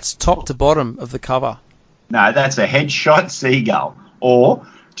 that's top to bottom of the cover. No, that's a headshot seagull. Or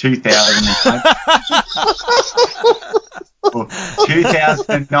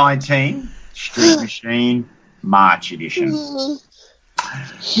 2019 Street Machine March edition.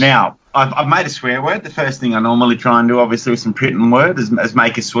 Now, I've made a swear word. The first thing I normally try and do, obviously, with some printing word is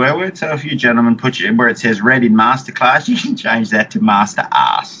make a swear word. So if you gentlemen put where it says red in masterclass, you can change that to master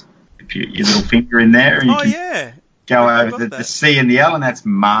ass. If your little finger in there, you can go over the C and the L, and that's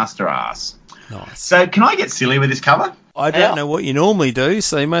master ass. Nice. So can I get silly with this cover? I don't know what you normally do,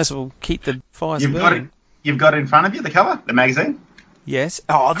 so you may as well keep the fires burning. You've got it in front of you, the cover, the magazine? Yes.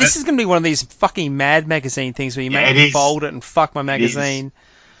 Oh, this is going to be one of these fucking Mad magazine things where you make me fold it and fuck my magazine.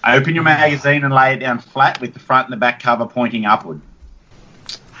 Open your magazine and lay it down flat with the front and the back cover pointing upward.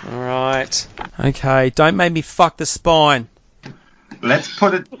 All right. Okay, don't make me fuck the spine. Let's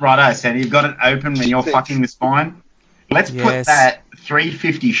put it... Righto, Sandy, you've got it open when you're fucking the spine. Let's put that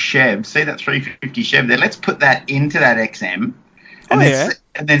 350 Chev, see that 350 Chev there? Let's put that into that XM. And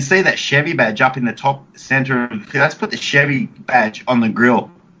then see that Chevy badge up in the top centre. Let's put the Chevy badge on the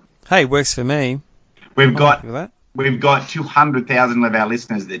grill. Hey, works for me. We've got 200,000 of our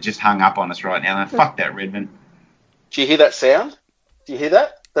listeners that just hung up on us right now. And fuck that, Redmond. Do you hear that sound? Do you hear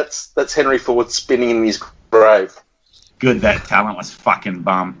that? That's Henry Ford spinning in his grave. Good, that talent was fucking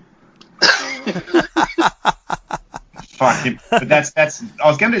bum. Fucking. But that's. I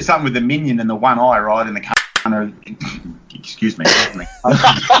was going to do something with the minion and the one eye right in the corner. Excuse me. Right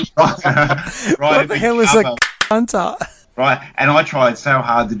what the hell is a hunter? Right, and I tried so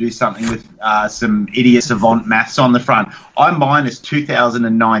hard to do something with some idiot savant maths on the front. I minus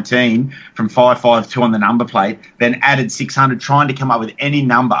 2019 from 552 on the number plate, then added 600, trying to come up with any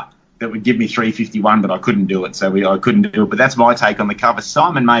number that would give me 351, but I couldn't do it, I couldn't do it. But that's my take on the cover.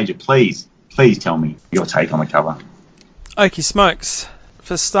 Simon Major, please tell me your take on the cover. Okie smokes.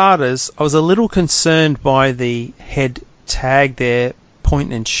 For starters, I was a little concerned by the head tag there,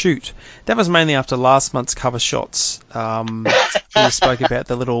 point and shoot. That was mainly after last month's cover shots. We spoke about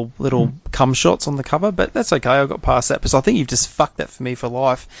the little cum shots on the cover, but that's okay. I got past that because I think you've just fucked that for me for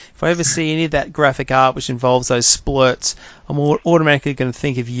life. If I ever see any of that graphic art which involves those splurts, I'm automatically going to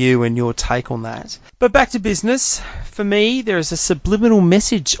think of you and your take on that. But back to business. For me, there is a subliminal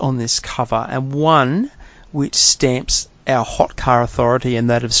message on this cover, and one which stamps our hot car authority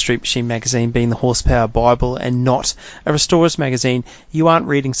and that of Street Machine magazine being the Horsepower Bible and not a Restorers magazine. You aren't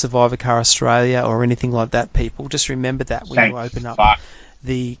reading Survivor Car Australia or anything like that, people. Just remember that when you open up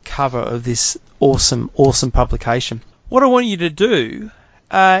the cover of this awesome publication. What I want you to do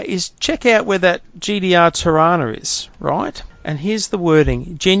is check out where that GTR Tirana is, right? And here's the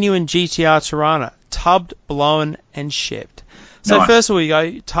wording: genuine GTR Tirana, tubbed, blown, and shevved. So Nice. first of all, you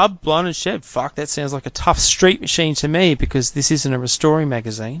go, tubbed, blown, and shevved. Fuck, that sounds like a tough street machine to me, because this isn't a restoring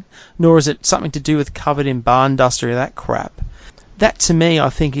magazine, nor is it something to do with covered in barn duster or that crap. That, to me, I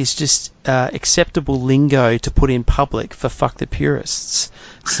think is just acceptable lingo to put in public for fuck the purists.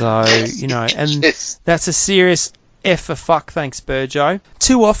 So, you know, and Yes. that's a serious F for fuck, thanks, Burjo.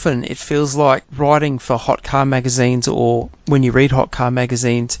 Too often it feels like writing for hot car magazines, or when you read hot car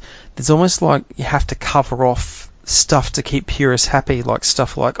magazines, there's almost like you have to cover off stuff to keep purists happy, like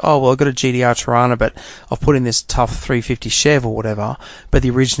stuff like, oh, well, I've got a GTR Tirana, but I've put in this tough 350 Chev or whatever, but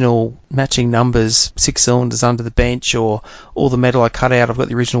the original matching numbers, 6 cylinders under the bench, or all the metal I cut out, I've got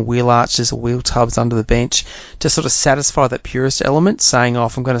the original wheel arches or wheel tubs under the bench, to sort of satisfy that purist element, saying, oh,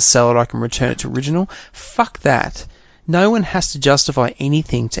 if I'm going to sell it, I can return it to original. Fuck that. No one has to justify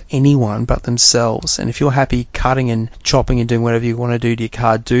anything to anyone but themselves, and if you're happy cutting and chopping and doing whatever you want to do to your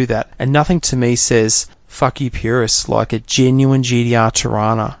car, do that. And nothing to me says fuck you purists like a genuine GTR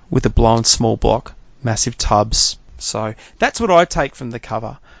Tirana with a blown small block, massive tubs. So that's what I take from the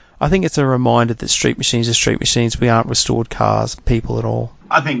cover. I think it's a reminder that street machines are street machines. We aren't restored cars, people at all.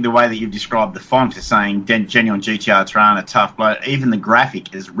 I think the way that you've described the font is saying genuine GTR Tirana, tough blow. Even the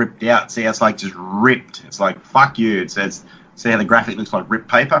graphic is ripped out. See how it's like just ripped. It's like, fuck you. It says, see how the graphic looks like ripped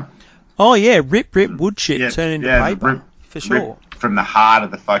paper? Oh yeah, rip wood shit turn into paper. For sure. Rip from the heart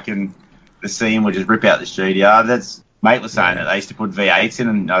of the fucking, the seam would just rip out this GTR. That's, mate was saying that they used to put V8s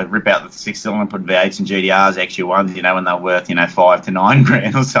in and rip out the 6-cylinder and put V8s in GTRs, extra ones, you know, when they're worth, you know, $5,000 to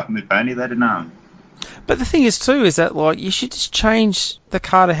 $9,000 or something, if only they'd have known. But the thing is too is that, like, you should just change the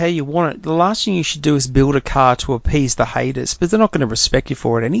car to how you want it. The last thing you should do is build a car to appease the haters, but they're not going to respect you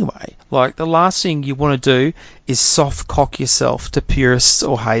for it anyway. Like, the last thing you want to do is soft cock yourself to purists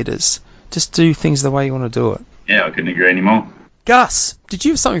or haters. Just do things the way you want to do it. Yeah, I couldn't agree anymore. Gus, did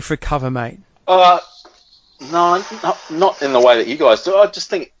you have something for a cover, mate? No, not in the way that you guys do. I just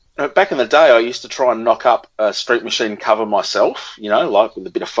think, back in the day, I used to try and knock up a street machine cover myself, you know, like with a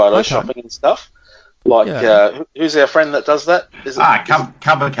bit of photoshopping and stuff. Like, who's our friend that does that?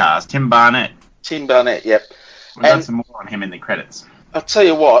 Cover cars, Tim Barnett. Tim Barnett, yep. We've done some more on him in the credits. I'll tell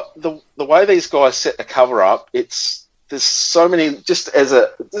you what, the way these guys set the cover up, there's so many,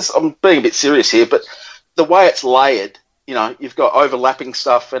 I'm being a bit serious here, but the way it's layered, you know, you've got overlapping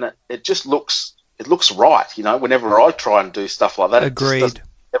stuff, and it just looks right, you know. Whenever I try and do stuff like that, Agreed. It just doesn't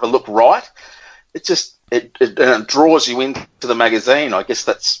ever look right. It just it draws you into the magazine. I guess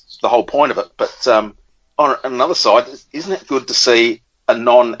that's the whole point of it. But on another side, isn't it good to see a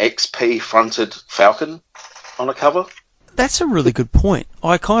non-XP fronted Falcon on a cover? That's a really good point.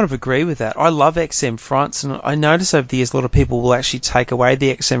 I kind of agree with that. I love XM fronts, and I notice over the years a lot of people will actually take away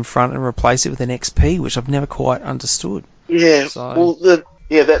the XM front and replace it with an XP, which I've never quite understood. Yeah, So- well, the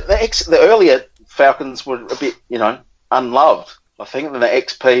earlier Falcons were a bit, you know, unloved. I think that the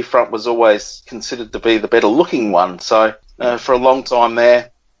XP front was always considered to be the better looking one. So for a long time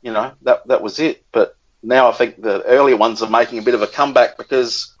there, you know, that was it. But now I think the earlier ones are making a bit of a comeback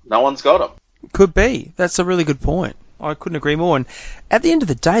because no one's got them. Could be. That's a really good point. I couldn't agree more. And at the end of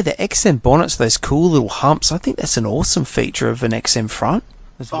the day, the XM bonnets, those cool little humps, I think that's an awesome feature of an XM front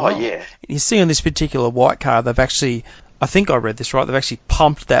as well. Oh, yeah. You see on this particular white car, they've actually, I think I read this right, they've actually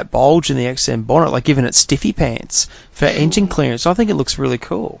pumped that bulge in the XM bonnet, like giving it stiffy pants for engine clearance. I think it looks really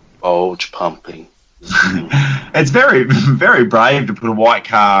cool. Bulge pumping. It's very, very brave to put a white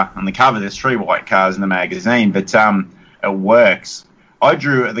car on the cover. There's 3 white cars in the magazine, but it works. I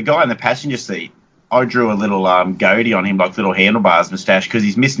drew the guy in the passenger seat. I drew a little goatee on him, like little handlebars moustache, because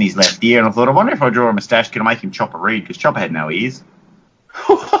he's missing his left ear. And I thought, I wonder if I draw a moustache, could I make him Chopper Read? Because Chopper had no ears.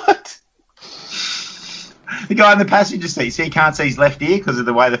 What? The guy in the passenger seat, see, he can't see his left ear because of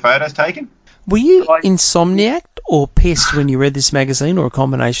the way the photo's taken. Were you insomniac or pissed when you read this magazine, or a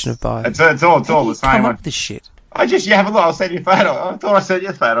combination of both? It's all the same Come one. up with this shit. You have a look. I'll send you a photo. I thought I sent you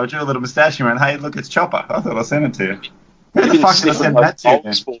a photo. I drew a little moustache and went, hey, look, it's Chopper. I thought I'd send it to you. Who the fuck did I send that to?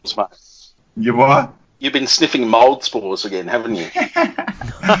 Mold spores, mate. You what? You've been sniffing mold spores again, haven't you?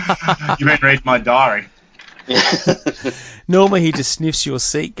 You've been reading my diary. Normally he just sniffs your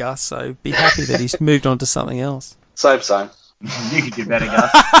seat, Gus, so be happy that he's moved on to something else. Same. You could do better, Gus.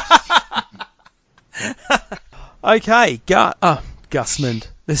 Okay, Gusmond.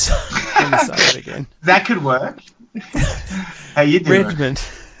 Let me say it again. That could work. How you doing?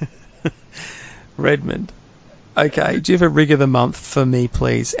 Redmond. Okay, do you have a rig of the month for me,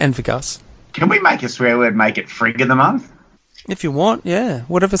 please, and for Gus? Can we make a swear word, make it frig of the month? If you want, yeah.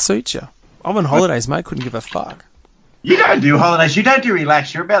 Whatever suits you. I'm on holidays, mate. Couldn't give a fuck. You don't do holidays. You don't do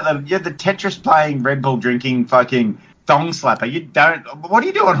relax. You're the Tetris playing, Red Bull drinking, fucking thong slapper. You don't. What do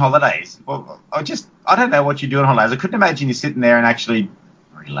you do on holidays? Well, I don't know what you do on holidays. I couldn't imagine you sitting there and actually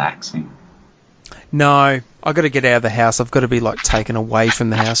relaxing. No, I've got to get out of the house. I've got to be like taken away from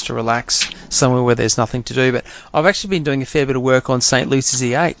the house to relax somewhere where there's nothing to do. But I've actually been doing a fair bit of work on St. Lucy's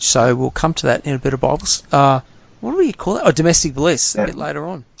EH, so we'll come to that in a bit of Bibles. What do we call it? Oh, domestic bliss a bit later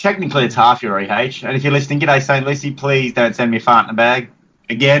on. Technically, it's half your EH. And if you're listening, g'day St. Lucy, please don't send me a fart in a bag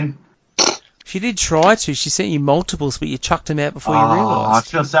again. She did try to. She sent you multiples, but you chucked them out before you realised. I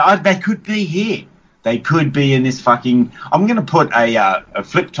feel so. They could be here. They could be in this fucking... I'm going to put a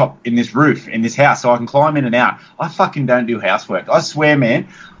flip top in this roof, in this house, so I can climb in and out. I fucking don't do housework. I swear, man,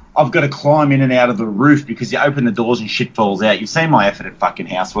 I've got to climb in and out of the roof because you open the doors and shit falls out. You've seen my effort at fucking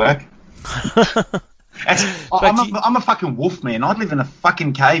housework. I'm a fucking wolf, man. I'd live in a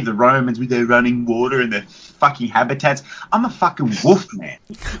fucking cave, the Romans with their running water and their fucking habitats. I'm a fucking wolf, man.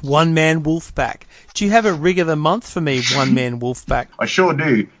 One man wolf pack. Do you have a rig of the month for me, one man wolf pack? I sure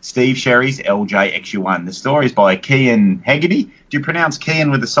do. Steve Sherry's LJXU1. The story is by Kian Haggerty. Do you pronounce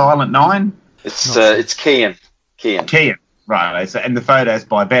Kian with a silent 9? It's Kian. Kian, right. So, and the photo's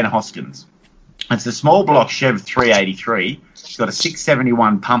by Ben Hoskins. It's a small block Chev 383. It's got a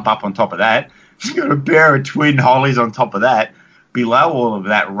 671 pump up on top of that. It's got a pair of twin Hollies on top of that. Below all of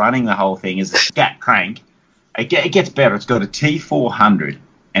that, running the whole thing, is a scat crank. It gets better. It's got a T400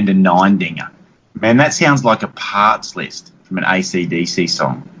 and a 9-dinger. Man, that sounds like a parts list from an AC/DC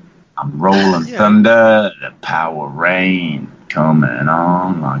song. I'm rolling thunder, the power rain coming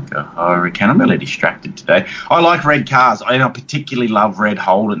on like a hurricane. I'm really distracted today. I like red cars. I don't particularly love red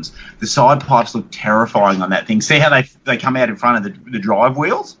Holdens. The side pipes look terrifying on that thing. See how they come out in front of the drive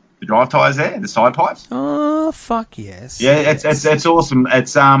wheels? The drive tyres there, the side pipes. Oh, fuck yes. Yeah, it's awesome.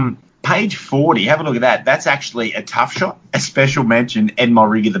 It's page 40. Have a look at that. That's actually a Tough Shot, a special mention, and my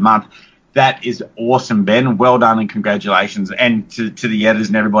rig of the month. That is awesome, Ben. Well done and congratulations. And to the editors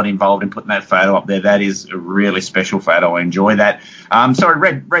and everybody involved in putting that photo up there. That is a really special photo. I enjoy that.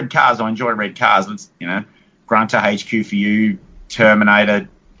 Sorry, red cars. I enjoy red cars. Let's, Grunter HQ for you, Terminator,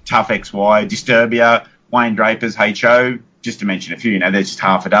 Tough XY, Disturbia, Wayne Draper's HO. Just to mention a few, there's just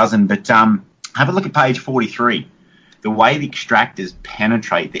half a dozen. But have a look at page 43. The way the extractors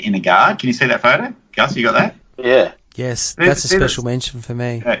penetrate the inner guard. Can you see that photo? Gus, you got that? Yeah. Yes, that's a special mention for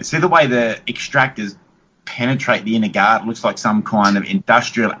me. See the way the extractors penetrate the inner guard? It looks like some kind of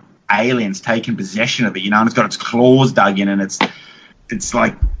industrial alien's taken possession of it, and it's got its claws dug in, and it's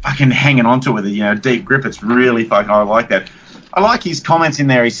like fucking hanging onto it with a deep grip. It's really fucking... I like that. I like his comments in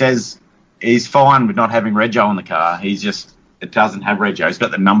there. He says he's fine with not having Rego in the car. It doesn't have Rego. He's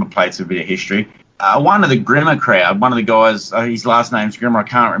got the number plates with a bit of history. One of the Grimmer crowd, one of the guys, his last name's Grimmer, I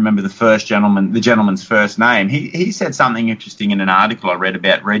can't remember the gentleman's first name. He said something interesting in an article I read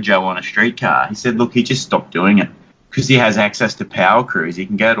about Rego on a street car. He said, look, he just stopped doing it because he has access to power crews. He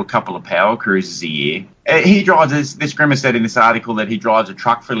can go to a couple of power cruises a year. He drives, this Grimmer said in this article that he drives a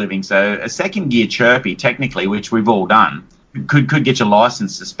truck for a living. So a second gear chirpy, technically, which we've all done, could get your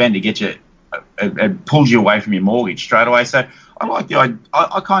license suspended, it pulls you away from your mortgage straight away. So I like the idea.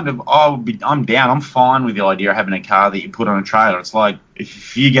 I'm down. I'm fine with the idea of having a car that you put on a trailer. It's like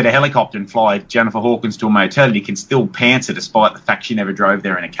if you get a helicopter and fly Jennifer Hawkins to a motel, you can still pants her despite the fact she never drove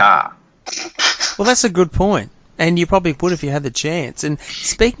there in a car. Well, that's a good point. And you probably would if you had the chance. And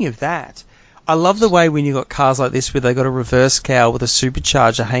speaking of that, I love the way when you got cars like this where they got a reverse cowl with a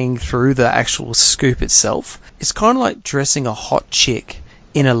supercharger hanging through the actual scoop itself. It's kind of like dressing a hot chick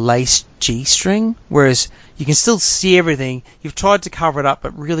in a lace G-string, whereas you can still see everything. You've tried to cover it up,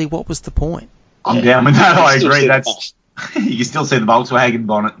 but really, what was the point? I'm down with that. I agree. You can still see the Volkswagen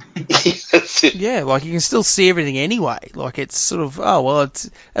bonnet. Yeah, like you can still see everything anyway. Like it's sort of, it's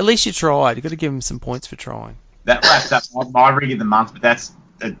at least you tried. You've got to give them some points for trying. That wraps up my rig of the month, but that's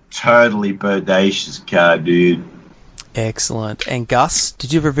a totally bodacious car, dude. Excellent. And Gus,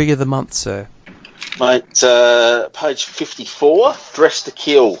 did you have a rig of the month, sir? Mate, page 54, Dress to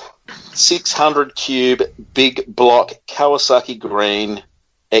Kill, 600 cube, big block, Kawasaki Green,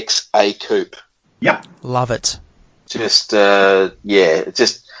 XA Coupe. Yep. Love it.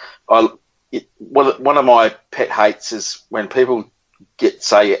 One of my pet hates is when people get,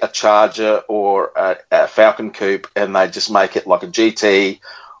 say, a Charger or a Falcon Coupe and they just make it like a GT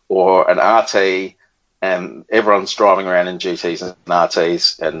or an RT, and everyone's driving around in GTs and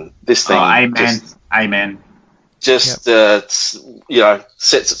RTs, and this thing... Amen. Just, sets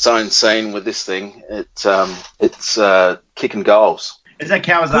its own scene with this thing. It's kicking goals. Is that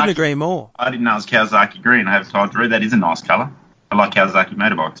Kawasaki? Couldn't agree more. I didn't know it was Kawasaki green. I have time to read. That is a nice colour. I like Kawasaki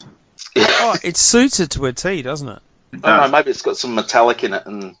motorbikes. Oh, it suits it to a T, doesn't it? It I don't know, does. maybe it's got some metallic in it,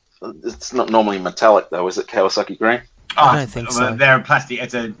 and it's not normally metallic though, is it? Kawasaki green. I don't think so. They're a plastic.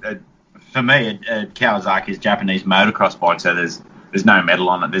 It's for me, a Kawasaki is Japanese motocross bike, so there's no metal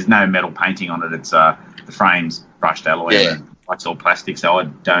on it. There's no metal painting on it. It's the frame's brushed alloy. Yeah. And it's all plastic, so I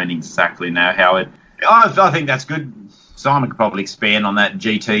don't exactly know how it. I think that's good. Simon could probably expand on that.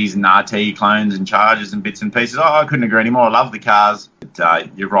 GTs and RT clones and Chargers and bits and pieces. I couldn't agree anymore. I love the cars.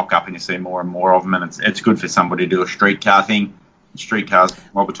 But, you rock up and you see more and more of them, and it's good for somebody to do a street car thing. Street cars,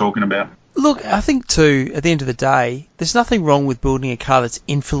 what we're talking about. Look, I think too, at the end of the day, there's nothing wrong with building a car that's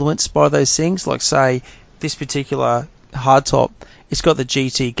influenced by those things. Like, say, this particular hardtop, it's got the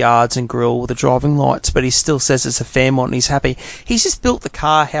GT guards and grille with the driving lights, but he still says it's a Fairmont and he's happy. He's just built the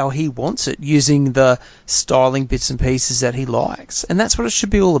car how he wants it, using the styling bits and pieces that he likes. And that's what it should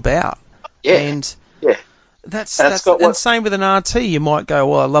be all about. Yeah. And Yeah. that's got and same with an RT. You might go,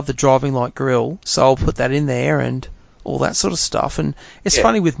 well, I love the driving light grille, so I'll put that in there and all that sort of stuff. And it's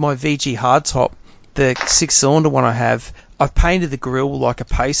funny with my VG hardtop, the 6-cylinder one I have, I've painted the grille like a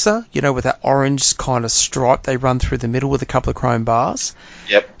Pacer, with that orange kind of stripe they run through the middle with a couple of chrome bars.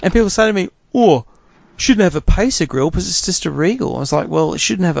 Yep. And people say to me, oh, shouldn't have a Pacer grille because it's just a Regal. I was like, well, it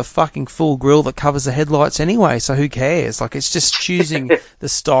shouldn't have a fucking full grille that covers the headlights anyway, so who cares? Like, it's just choosing the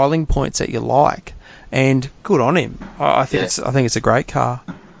styling points that you like. And good on him. I think it's a great car.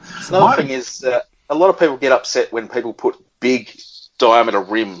 Another thing is, a lot of people get upset when people put big diameter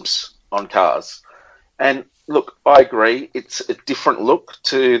rims on cars. And look, I agree, it's a different look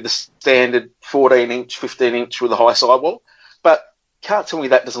to the standard 14-inch, 15-inch with a high sidewall. But can't tell me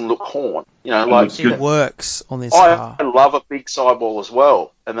that doesn't look horn. It works on this car. I love a big sidewall as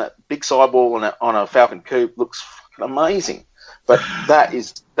well. And that big sidewall on a Falcon Coupe looks fucking amazing. But that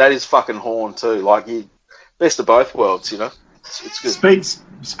is fucking horn too. Like, best of both worlds, It's good.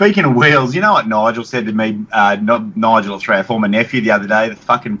 Speaking of wheels, you know what Nigel said to me, not Nigel, it's our former nephew the other day, the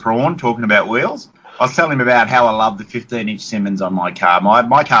fucking prawn, talking about wheels. I was telling him about how I love the 15-inch Simmons on my car.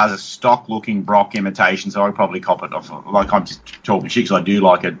 My car's a stock-looking Brock imitation, so I'd probably cop it off. Like, I'm just talking shit because I do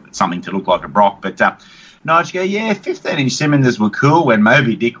like something to look like a Brock. But Nigel go, yeah, 15-inch Simmonses were cool when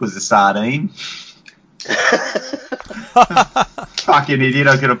Moby Dick was a sardine. Fucking idiot,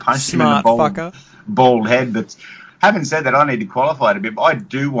 I could have punched him in the bald head. But having said that, I need to qualify it a bit. But I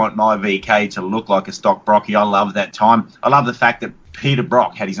do want my VK to look like a stock Brocky. I love that time. I love the fact that Peter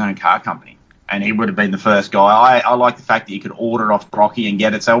Brock had his own car company, and he would have been the first guy. I like the fact that you could order off Brocky and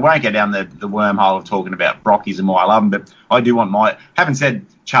get it. So I won't go down the wormhole of talking about Brockies and why I love them, but I do want having said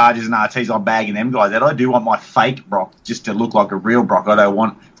Chargers and RTs, I'm bagging them guys out. I do want my fake Brock just to look like a real Brock. I don't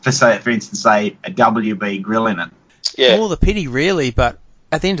want, for instance, a WB grill in it. Yeah. More the pity, really, but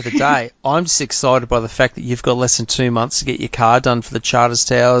at the end of the day, I'm just excited by the fact that you've got less than 2 months to get your car done for the Charters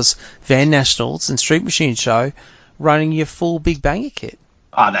Towers, Van Nationals and Street Machine Show, running your full Big Banger kit.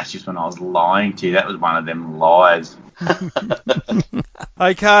 Oh, that's just when I was lying to you. That was one of them lies.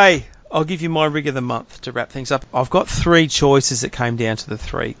 Okay, I'll give you my rig of the month to wrap things up. I've got 3 choices that came down to the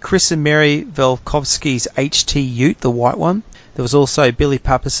 3. Chris and Mary Velkovsky's HT Ute, the white one. There was also Billy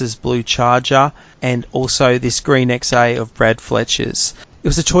Pappas's Blue Charger, and also this Green XA of Brad Fletcher's. It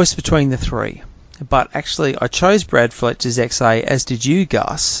was a choice between the 3, but actually I chose Brad Fletcher's XA, as did you,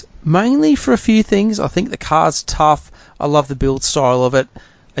 Gus, mainly for a few things. I think the car's tough. I love the build style of it.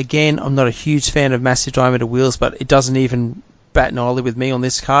 Again, I'm not a huge fan of massive diameter wheels, but it doesn't even bat an eyelid with me on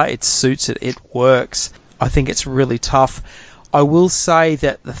this car. It suits it. It works. I think it's really tough. I will say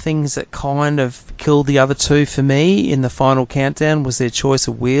that the things that kind of killed the other 2 for me in the final countdown was their choice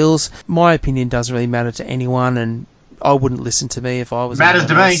of wheels. My opinion doesn't really matter to anyone, and I wouldn't listen to me if I was... Matters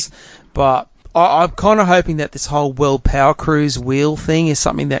to me. But I'm kind of hoping that this whole World Power Cruise wheel thing is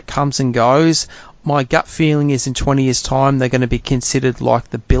something that comes and goes. My gut feeling is in 20 years' time they're going to be considered like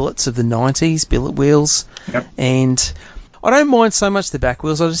the billets of the 90s, billet wheels. Yep. And I don't mind so much the back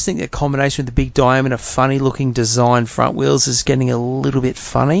wheels. I just think the combination with the big diameter, funny-looking design front wheels is getting a little bit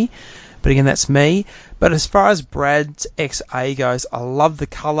funny. But again, that's me. But as far as Brad's XA goes, I love the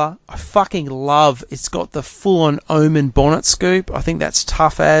colour. I fucking love it's got the full-on Omen bonnet scoop. I think that's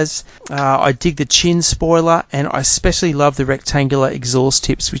tough as. I dig the chin spoiler, and I especially love the rectangular exhaust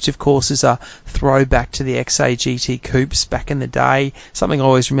tips, which of course is a throwback to the XA GT coupes back in the day. Something I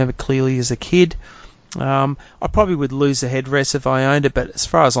always remember clearly as a kid. I probably would lose the headrest if I owned it, but as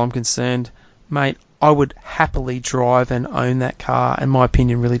far as I'm concerned, mate, I would happily drive and own that car, and my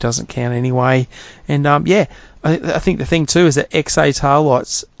opinion really doesn't count anyway. And I think the thing too is that XA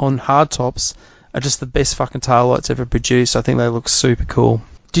taillights on hardtops are just the best fucking tail lights ever produced. I think they look super cool.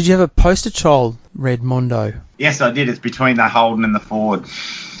 Did you have a poster child, Red Mondo? Yes, I did. It's between the Holden and the Ford.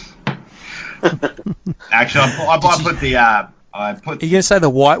 Actually, I put the... Are you going to say the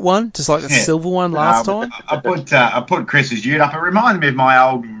white one, just like the silver one last time? I put Chris's ute up. It reminded me of my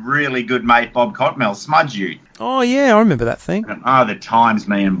old really good mate Bob Cotmell's smudge ute. Oh yeah, I remember that thing. Oh, the times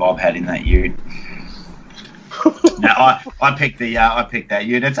me and Bob had in that ute. Now I picked that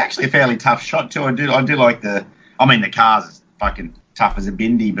ute. It's actually a fairly tough shot too. I do like the cars is fucking tough as a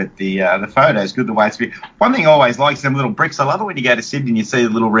bindi, but the photo is good the way it's been. One thing I always like is them little bricks. I love it when you go to Sydney and you see the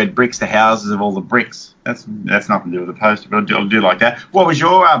little red bricks, the houses of all the bricks. That's nothing to do with the poster, but I do like that. What was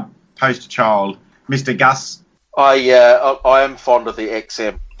your poster child, Mr. Gus? I am fond of the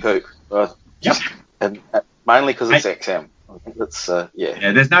XM coupe. Yep. And mainly because it's XM. I think it's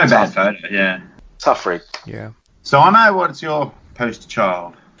Yeah, there's no bad photo. Yeah. Tough rig. Yeah. So I know what's your poster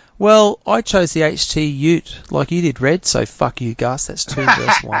child. Well, I chose the HT Ute like you did, Red, so fuck you, Gus. That's 2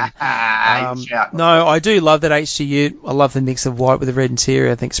 versus 1. No, I do love that HT Ute. I love the mix of white with the red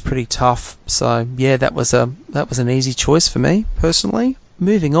interior. I think it's pretty tough. So, yeah, that was an easy choice for me, personally.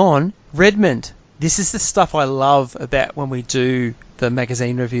 Moving on, Redmond. This is the stuff I love about when we do the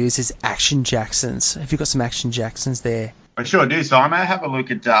magazine reviews is Action Jacksons. Have you got some Action Jacksons there? I sure do, Simon. Have a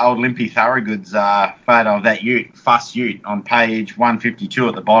look at old Limpy Thorogood's photo of that ute, Fuss Ute, on page 152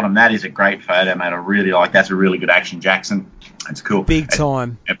 at the bottom. That is a great photo, mate. I really like that. That's a really good Action Jackson. It's cool. Big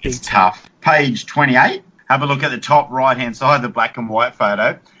time. It's tough. Page 28. Have a look at the top right-hand side, the black and white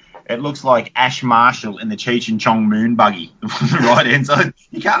photo. It looks like Ash Marshall in the Cheech and Chong moon buggy on the right-hand side.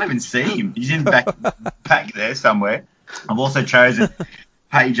 You can't even see him. He's in back there somewhere. I've also chosen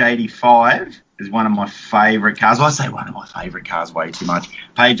page 85. Is one of my favourite cars. Well, I say one of my favourite cars way too much.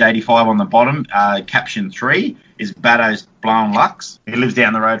 Page 85 on the bottom, caption 3 is Baddo's Blown Lux. He lives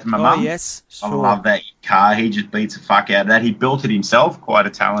down the road from my mum. Oh, yes. Sure. I love that car. He just beats the fuck out of that. He built it himself. Quite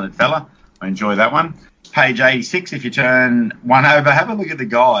a talented fella. I enjoy that one. Page 86, if you turn one over, have a look at the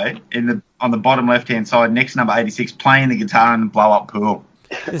guy on the bottom left-hand side, next to number 86, playing the guitar in the blow-up pool.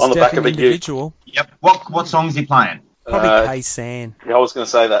 On the back of a individual. Yep. What song is he playing? Probably K-San. Yeah, I was going to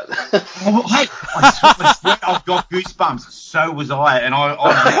say that. Hey, I swear I've got goosebumps. So was I. And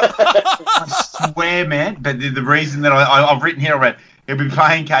I swear, man, but the reason that I've written here, I read, he'll be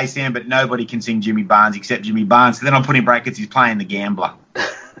playing K-San, but nobody can sing Jimmy Barnes except Jimmy Barnes. So then I put in brackets, he's playing The Gambler.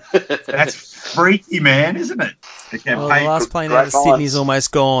 That's freaky, man, isn't it? Okay, well, the last plane out of Sydney is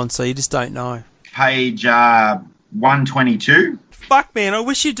almost gone, so you just don't know. Page 122. Fuck, man, I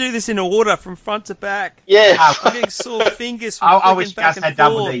wish you'd do this in order from front to back. Yeah. I'm getting sore fingers from I wish back Gus and had forth.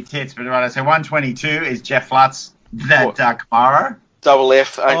 double D tits, but right, so 122 is Jeff Lutz, that Camaro. Double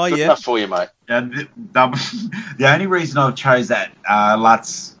F ain't good yeah. enough for you, mate. The only reason I've chose that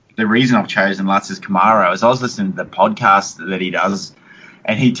Lutz, the reason I've chosen Lutz's Camaro is I was listening to the podcast that he does,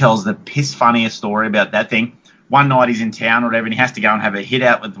 and he tells the piss funniest story about that thing. One night he's in town or whatever, and he has to go and have a hit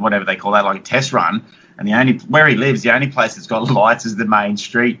out with whatever they call that, like a test run. And where he lives, the only place that's got lights is the main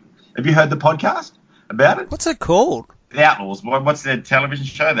street. Have you heard the podcast about it? What's it called? The Outlaws. What's their television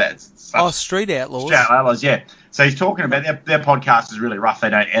show? Street Outlaws. Street Outlaws, yeah. So he's talking about their podcast is really rough. They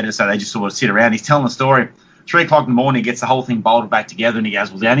don't edit, so they just sort of sit around. He's telling the story. 3 o'clock in the morning, he gets the whole thing bolted back together, and he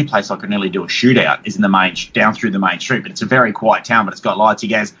goes, well, the only place I could nearly do a shootout is in the down through the main street. But it's a very quiet town, but it's got lights. He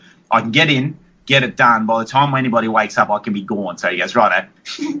goes, I can get in, get it done. By the time anybody wakes up, I can be gone. So he goes, right,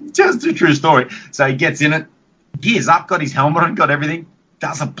 just a true story. So he gets in it, gears up, got his helmet on, got everything,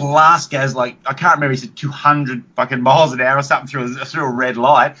 does a blast, goes like, I can't remember, he said 200 fucking miles an hour or something through a red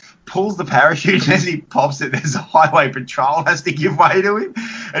light, pulls the parachute, and as he pops it, there's a highway patrol has to give way to him,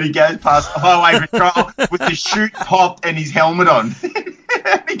 and he goes past the highway patrol with his chute popped and his helmet on.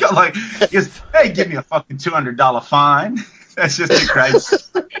 He goes, hey, give me a fucking $200 fine. That's just a crazy.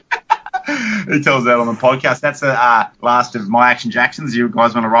 He tells that on the podcast. That's the last of my Action Jacksons. You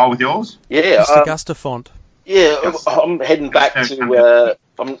guys want to roll with yours? Yeah. Mr. Gustafont. Yeah, I'm heading back to...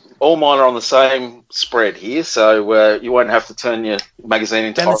 all mine are on the same spread here, so you won't have to turn your magazine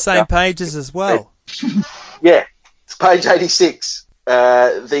into... And the same pages as well. Yeah. It's page 86.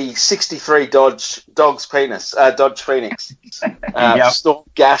 The 63 Dodge Phoenix. Yep. Storm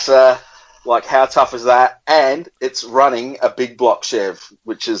gasser. Like, how tough is that? And it's running a big block Chev,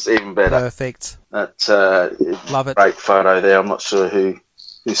 which is even better. Perfect. That's love it. Great photo there. I'm not sure who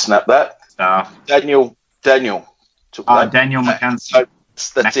snapped that. Daniel. Daniel McCann.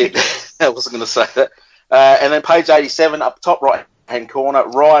 That's it. I wasn't going to say that. And then page 87, up top right-hand corner,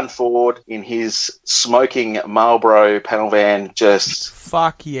 Ryan Ford in his smoking Marlboro panel van, just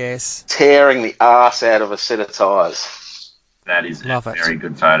fuck yes, tearing the arse out of a set of tyres. That is a very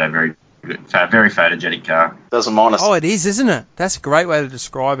good photo. Very So, very photogenic car. Doesn't mind us. Oh, it is, isn't it? That's a great way to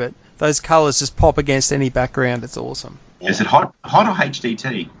describe it. Those colours just pop against any background. It's awesome. Is it hot or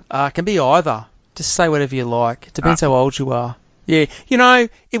HDT? It can be either. Just say whatever you like. It depends how old you are. Yeah, you know,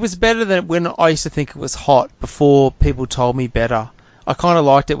 it was better than when I used to think it was hot before people told me better. I kind of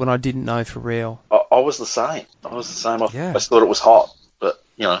liked it when I didn't know for real. I was the same. I Yeah. just thought it was hot, but,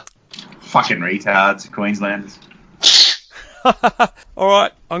 you know. Fucking retards, Queenslanders. All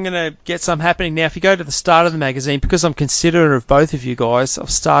right, I'm going to get some happening now. If you go to the start of the magazine, because I'm considerate of both of you guys, I've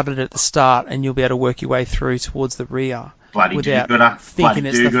started at the start and you'll be able to work your way through towards the rear. Bloody without do-gooder. thinking Bloody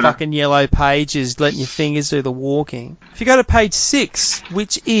it's the do-gooder. fucking yellow pages, letting your fingers do the walking. If you go to page 6,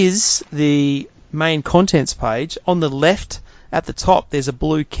 which is the main contents page, on the left at the top there's a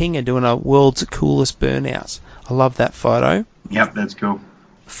blue Kinger doing a world's coolest burnout. I love that photo. Yep, that's cool.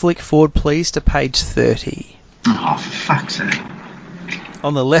 Flick forward please to page 30. Oh, for fuck's sake.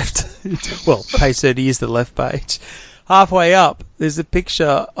 On the left, well, page 30 is the left page. Halfway up, there's a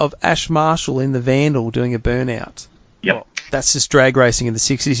picture of Ash Marshall in the Vandal doing a burnout. Yep. Well, that's just drag racing in the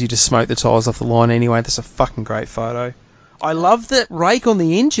 60s. You just smoke the tyres off the line anyway. That's a fucking great photo. I love that rake on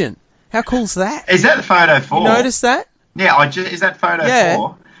the engine. How cool's that? Is that photo 4? You notice that? Yeah, is that photo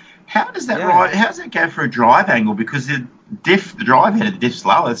 4? How does that how does that go for a drive angle? Because the drive head of the diff's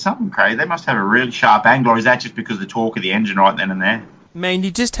lower. It's something crazy. They must have a really sharp angle, or is that just because of the torque of the engine right then and there? Man,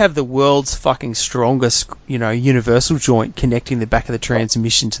 you just have the world's fucking strongest, universal joint connecting the back of the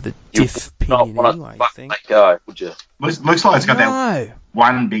transmission to the diff pinion anyway, you think? That go, would you? Looks like it's got that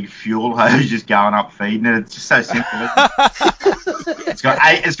one big fuel hose just going up feeding it. It's just so simple. Isn't it?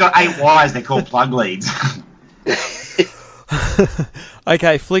 It's got 8 wires they're called plug leads.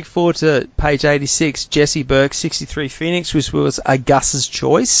 Okay, flick forward to page 86, Jesse Burke, 63 Phoenix, which was a Gus's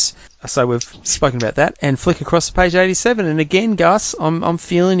choice. So we've spoken about that. And flick across to page 87. And again, Gus, I'm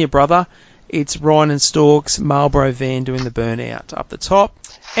feeling you, brother. It's Ryan and Stork's Marlboro van doing the burnout up the top.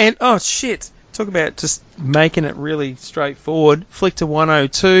 And, oh, shit. Talk about just making it really straightforward. Flick to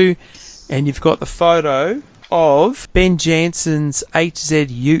 102, and you've got the photo of Ben Jansen's HZ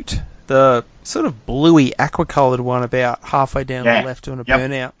Ute, the sort of bluey aqua-coloured one about halfway down the left doing a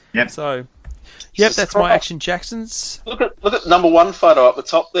burnout. Yep. So, that's my Action Jacksons. Look at number 1 photo up the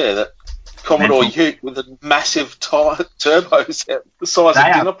top there, that Commodore Ute with the massive turbos the size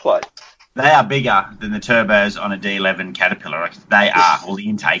of dinner plate. They are bigger than the turbos on a D11 Caterpillar. They are, all the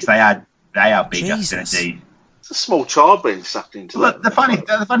intakes, they are bigger than a D. It's a small child being sucked into Look, the funny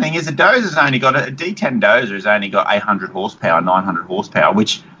thing is, a Dozer's only got a D10 Dozer has only got 800 horsepower, 900 horsepower,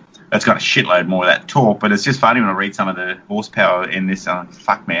 which that's got a shitload more of that torque. But it's just funny when I read some of the horsepower in this.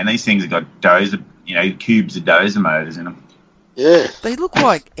 Fuck, man, these things have got Dozer, cubes of Dozer motors in them. Yeah, they look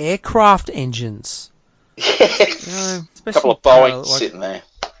like aircraft engines. Yes, a couple of Boeings sitting there.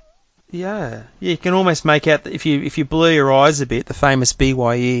 Yeah, you can almost make out that if you blur your eyes a bit, the famous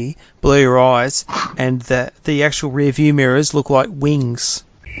BYE, blur your eyes, and the actual rear view mirrors look like wings.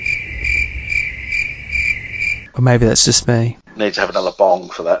 Or maybe that's just me. Need to have another bong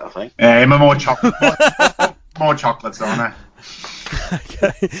for that, I think. Yeah, more chocolate, more chocolates on it.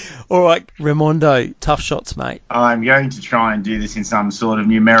 Okay, all right, Raimondo, tough shots, mate. I'm going to try and do this in some sort of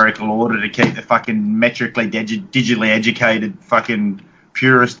numerical order to keep the fucking metrically digitally educated fucking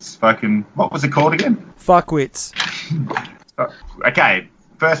purists fucking, what was it called again? Fuckwits. Okay,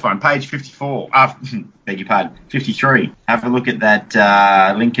 first one, page 54. Beg your pardon, 53. Have a look at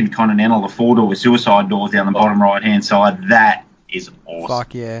that Lincoln Continental, the 4-door with suicide doors down the bottom right-hand side. That is awesome.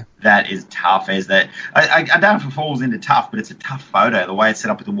 Fuck yeah. That is tough as that. I don't know if it falls into tough, but it's a tough photo. The way it's set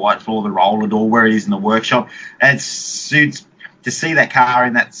up with the white floor, the roller door, where it is in the workshop. And it suits, to see that car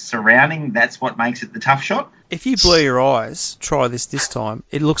in that surrounding, that's what makes it the tough shot. If you blur your eyes, try this time.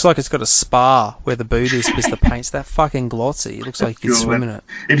 It looks like it's got a spa where the boot is because the paint's that fucking glossy. It looks like you could swim in it.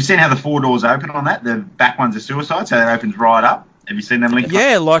 Have you seen how the 4 doors open on that? The back one's a suicide, so it opens right up. Have you seen them, Lincoln?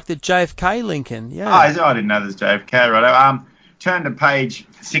 Yeah, like the JFK Lincoln. Yeah. Oh, I didn't know there's JFK, right? Turn to page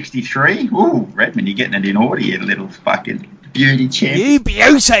 63. Ooh, Redmond, you're getting it in order, you little fucking beauty champ. You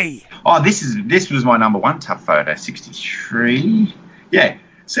beauty! Oh, this was my number 1 tough photo, 63. Yeah.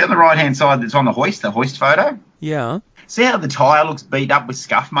 See on the right-hand side that's on the hoist photo? Yeah. See how the tyre looks beat up with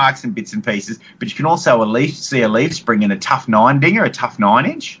scuff marks and bits and pieces, but you can also see a leaf spring in a tough 9 dinger, a tough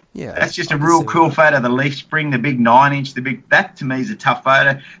 9-inch. Yeah. That's just a real cool photo. The leaf spring, the big 9-inch, that to me is a tough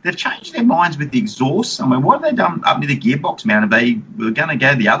photo. They've changed their minds with the exhaust. I mean, what have they won up with the gearbox mount? Are they going to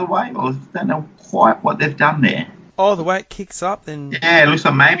go the other way? Or I don't know quite what they've done there. Oh, the way it kicks up, then... Yeah, it looks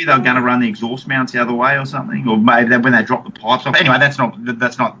like maybe they're going to run the exhaust mounts the other way or something, or maybe when they drop the pipes off. Anyway, that's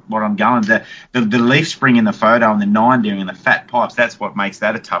not what I'm going. The leaf spring in the photo and the 9 doing and the fat pipes, that's what makes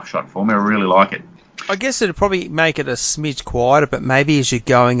that a tough shot for me. I really like it. I guess it'd probably make it a smidge quieter, but maybe as you're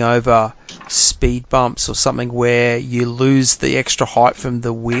going over speed bumps or something where you lose the extra height from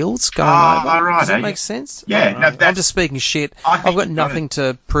the wheels going over. Right. Does that make sense? Yeah. No, I'm just speaking shit. I've got nothing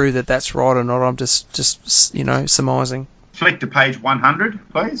to prove that that's right or not. I'm just surmising. Flick to page 100,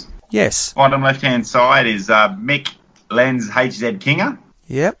 please. Yes. Bottom left-hand side is Mick Lenz HZ Kinger.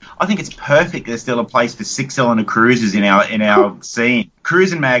 Yep. I think it's perfect there's still a place for 6-cylinder cruisers in our scene.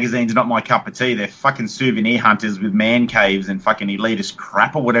 Cruising magazines are not my cup of tea. They're fucking souvenir hunters with man caves and fucking elitist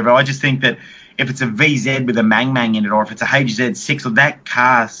crap or whatever. I just think that if it's a VZ with a Mang in it or if it's a HZ6, or that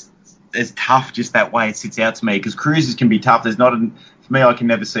car is tough just that way it sits out to me, because cruisers can be tough. For me, I can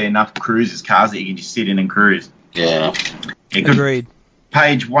never see enough cruisers, cars that you can just sit in and cruise. Yeah. Agreed.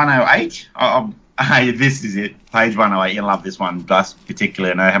 Page 108. Hey, this is it. Page 108. You'll love this one, Gus,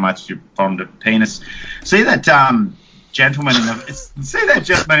 particularly. I know how much you're fond of penis. See that gentleman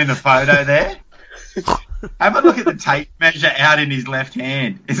in the photo there? Have a look at the tape measure out in his left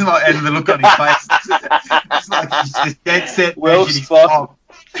hand. Isn't like, and the look on his face. It's like he's just dead set measured his cock.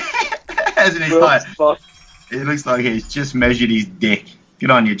 Hasn't he? It looks like he's just measured his dick. Good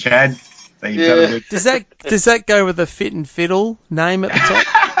on you, Chad. So you've got Does that go with the Fit and Fiddle name at the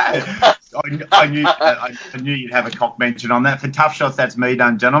top? I knew you'd have a cock mention on that. For tough shots, that's me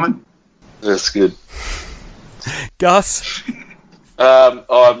done, gentlemen. That's good. Gus?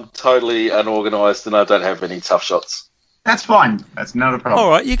 I'm totally unorganised and I don't have any tough shots. That's fine. That's not a problem. All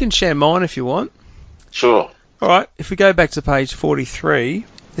right, you can share mine if you want. Sure. All right, if we go back to page 43,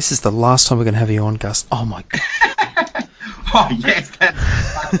 this is the last time we're going to have you on, Gus. Oh, my God. Oh, yes,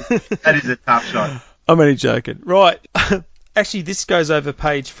 that is a tough shot. I'm only joking. Right. Actually, this goes over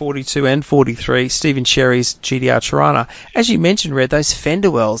page 42 and 43, Stephen Cherry's GTR Tirana. As you mentioned, Red, those fender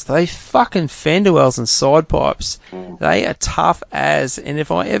wells, they fucking fender wells and side pipes, they are tough as, and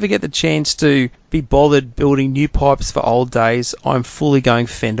if I ever get the chance to be bothered building new pipes for old days, I'm fully going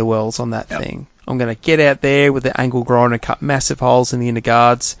fender wells on that thing. I'm going to get out there with the angle grinder, cut massive holes in the inner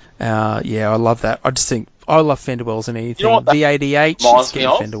guards. Yeah, I love that. I just think, I love fender wells and anything. You know V80H, it's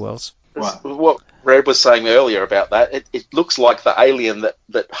getting fender wells. What Red was saying earlier about that, it looks like the alien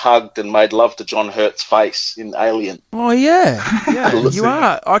that hugged and made love to John Hurt's face in Alien. Oh, yeah, you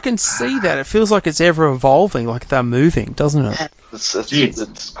are. I can see that. It feels like it's ever evolving, like they're moving, doesn't it?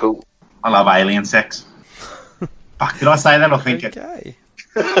 It's cool. I love alien sex. Fuck, did I say that or think it? Okay.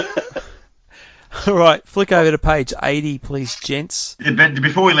 All right, flick over to page 80, please, gents. Yeah, but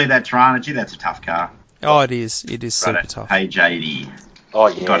before we leave that Tirana, gee, that's a tough car. Oh, it is. It is super tough. Page 80. Oh,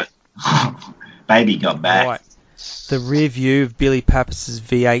 yeah. Got it. Baby got back. Right. The rear view of Billy Pappas's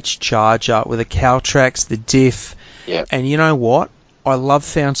VH Charger with the Caltrax, the diff. Yeah. And you know what? I love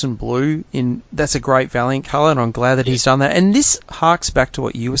Fountain Blue. That's a great Valiant colour, and I'm glad that he's done that. And this harks back to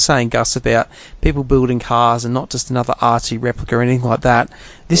what you were saying, Gus, about people building cars and not just another RT replica or anything like that.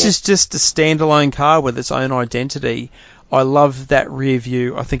 This is just a standalone car with its own identity. I love that rear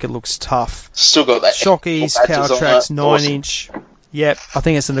view. I think it looks tough. Still got that. Shockies, Caltrax, 9-inch. Yep, I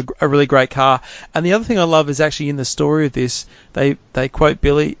think it's a really great car. And the other thing I love is actually in the story of this, they quote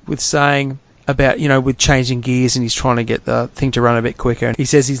Billy with saying about, with changing gears and he's trying to get the thing to run a bit quicker. And he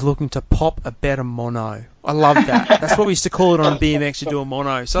says he's looking to pop a better mono. I love that. That's what we used to call it on BMX, to do a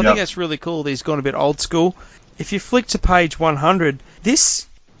mono. So I think that's really cool that he's gone a bit old school. If you flick to page 100, this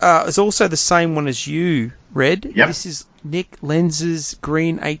is also the same one as you, Red. Yep. This is Nick Lenz's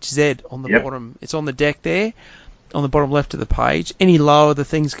green HZ on the bottom. It's on the deck there, on the bottom left of the page. Any lower, the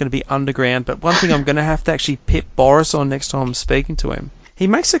thing's going to be underground. But one thing I'm going to have to actually pip Boris on next time I'm speaking to him. He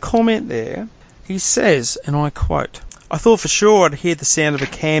makes a comment there. He says, and I quote, "I thought for sure I'd hear the sound of a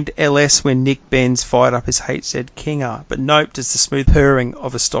cammed LS when Nick Benz fired up his HZ Kinger, but nope, just the smooth purring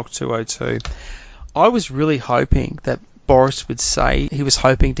of a stock 202. I was really hoping that Boris would say he was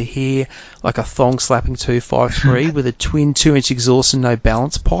hoping to hear like a thong slapping 253 with a twin 2-inch exhaust and no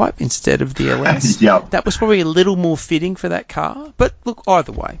balance pipe instead of the LS. That was probably a little more fitting for that car. But look,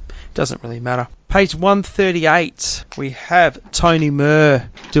 either way, doesn't really matter. Page 138, we have Tony Murr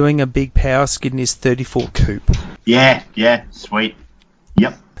doing a big power skid in his 34 coupe. Yeah, sweet.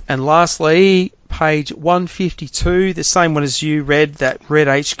 Yep. And lastly, page 152, the same one as you, Red, that red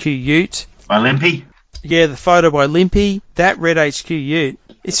HQ Ute. By Limpy? Yeah, the photo by Limpy. That red HQ Ute,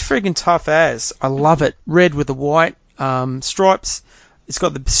 it's friggin' tough as. I love it. Red with the white stripes. It's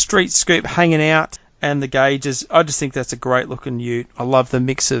got the street scoop hanging out and the gauges. I just think that's a great looking Ute. I love the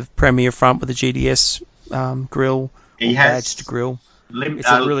mix of Premier front with the GDS grill, He or has badged grill. lim- It's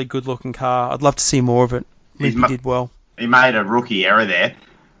a really good-looking car. I'd love to see more of it. Limpy did well. He made a rookie error there.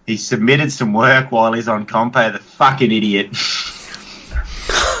 He submitted some work while he's on compo. The fucking idiot.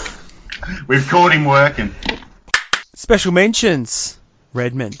 We've caught him working. Special mentions.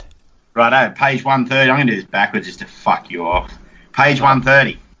 Redmond. Righto, page 130. I'm going to do this backwards just to fuck you off. Page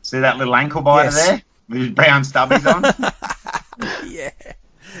 130. See that little ankle biter Yes. there? With his brown stubbies on? Yeah.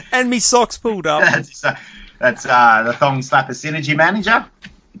 And me socks pulled up. That's the Thong Slapper Synergy manager,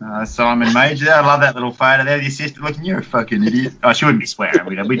 Simon Major. I love that little photo there. The assistant looking, you're a fucking idiot. Oh, she wouldn't be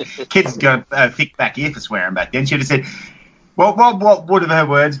swearing. Kids got thick back ear for swearing back then. She'd have said, what would have her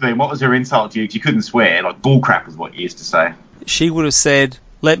words been? What was her insult to you? 'Cause you couldn't swear. Like bullcrap was what you used to say. She would have said,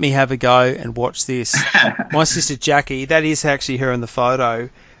 let me have a go and watch this. My sister Jackie, that is actually her in the photo.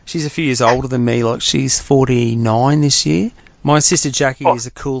 She's a few years older than me. Like, she's 49 this year. My sister Jackie is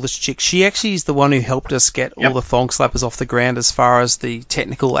the coolest chick. She actually is the one who helped us get all the thong slappers off the ground as far as the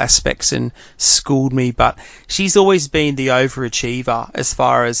technical aspects and schooled me. But she's always been the overachiever as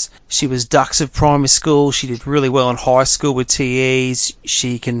far as she was Dux of primary school. She did really well in high school with TEs.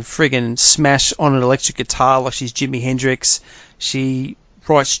 She can friggin' smash on an electric guitar like she's Jimi Hendrix. She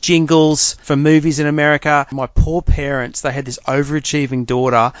writes jingles for movies in America. My poor parents, they had this overachieving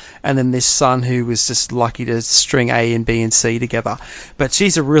daughter and then this son who was just lucky to string A and B and C together. But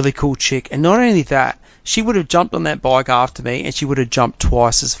she's a really cool chick. And not only that, she would have jumped on that bike after me and she would have jumped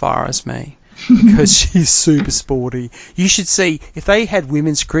twice as far as me. Because she's super sporty. You should see, if they had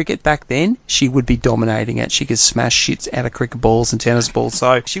women's cricket back then, she would be dominating it. She could smash shit out of cricket balls and tennis balls.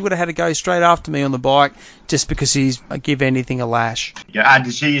 So she would have had to go straight after me on the bike just because give anything a lash. Yeah,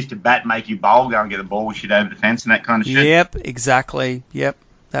 did she used to bat, make you bowl, go and get the ball, wish it over the fence and that kind of shit? Yep, exactly. Yep,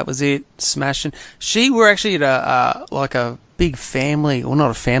 that was it. Smashing. Were actually at a big family, well, not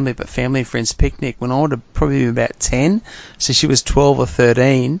a family, but family and friends picnic when I would have probably been about 10. So she was 12 or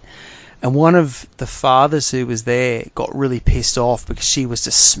 13. And one of the fathers who was there got really pissed off because she was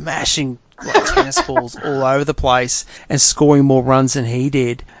just smashing like tennis balls all over the place and scoring more runs than he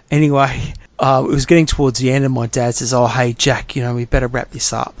did. Anyway, it was getting towards the end and my dad says, oh, hey, Jack, we better wrap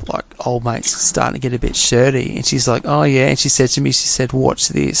this up. Like, old mate's starting to get a bit shirty. And she's like, oh, yeah. And she said to me, watch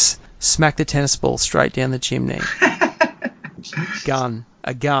this. Smack the tennis ball straight down the chimney.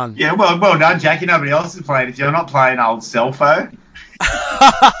 A gun. Yeah, well done, Jackie. Nobody else is playing it. You're not playing old Selfo.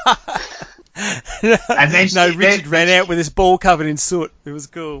 And then Richard ran out with his ball covered in soot. It was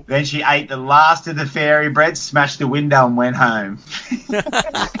cool. Then she ate the last of the fairy bread, smashed the window and went home.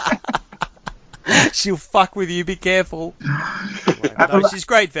 She'll fuck with you, be careful. No, she's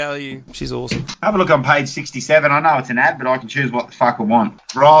great value. She's awesome. Have a look on page 67. I know it's an ad, but I can choose what the fuck I want.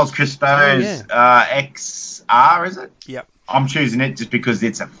 Rolls Crispo's XR, is it? Yep. I'm choosing it just because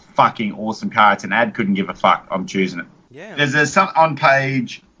it's a fucking awesome car. It's an ad, couldn't give a fuck. I'm choosing it. Yeah. There's some on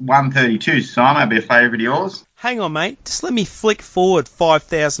page 132, Simon. That'd be a favourite of yours. Hang on, mate. Just let me flick forward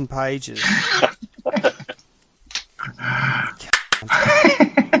 5,000 pages.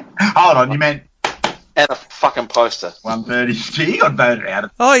 Hold on, you meant... And a fucking poster. 130. You got voted out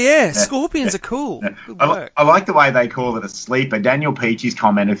of... Oh, yeah. Scorpions are cool. Yeah. Good work. I like the way they call it a sleeper. Daniel Peachy's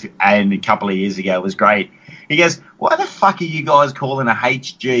comment a couple of years ago was great. He goes, why the fuck are you guys calling a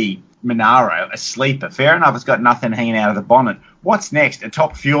HG Monaro a sleeper? Fair enough, it's got nothing hanging out of the bonnet. What's next? A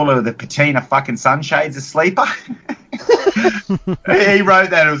top fueler with a patina fucking sunshades a sleeper? He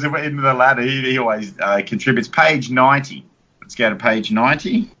wrote that. It was into the ladder. He always contributes. Page 90. Let's go to page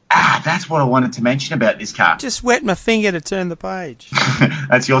 90. That's what I wanted to mention about this car. Just wet my finger to turn the page.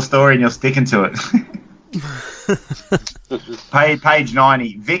 That's your story and you're sticking to it. Page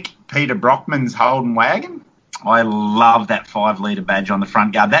 90. Vic Peter Brockman's Holden wagon. I love that 5-litre badge on the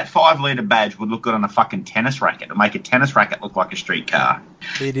front guard. That 5-litre badge would look good on a fucking tennis racket. It would make a tennis racket look like a street car.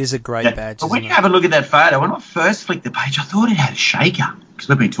 It is a great badge. But when you have a look at that photo, when I first flicked the page, I thought it had a shaker. Because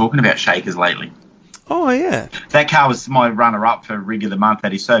we've been talking about shakers lately. Oh, yeah. That car was my runner-up for Rig of the Month.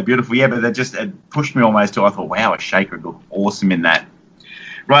 That is so beautiful. Yeah, but it pushed me almost to, I thought, wow, a shaker would look awesome in that.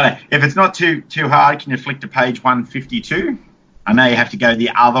 Right, if it's not too hard, can you flick to page 152? I know you have to go the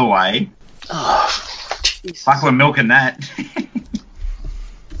other way. Oh, Jesus. Fuck, we're milking that.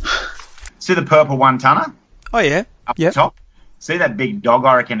 See the purple one-tonner? Oh, yeah. Up the top? See that big dog?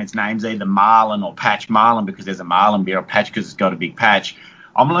 I reckon its name's either Marlin or Patch Marlin because there's a Marlin beer, or Patch because it's got a big patch.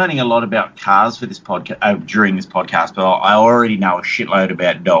 I'm learning a lot about cars for this podcast during this podcast, but I already know a shitload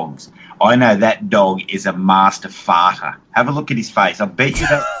about dogs. I know that dog is a master farter. Have a look at his face. I bet you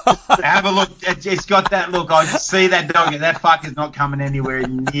that. Have a look. It's got that look. I see that dog. That fucker's not coming anywhere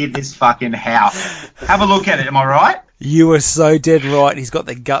near this fucking house. Have a look at it. Am I right? You were so dead right. He's got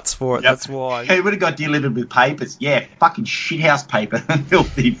the guts for it. Yep. That's why. He would have got delivered with papers. Yeah, fucking shithouse paper.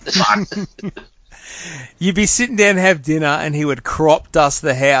 Filthy fuck. You'd be sitting down and have dinner, and he would crop dust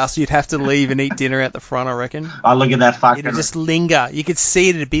the house. You'd have to leave and eat dinner out the front, I reckon. I look at that fucking... It'd just linger. You could see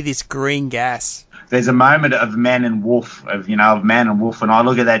it'd be this green gas. There's a moment of Man and Wolf, of Man and Wolf, and I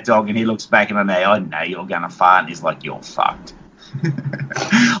look at that dog, and he looks back, and I know you're going to fart, and he's like, you're fucked.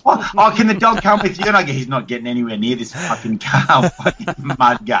 Can the dog come with you? And I go, he's not getting anywhere near this fucking car, fucking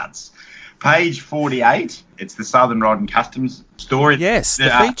mud guts. Page 48, it's the Southern Rod and Customs story. Yes,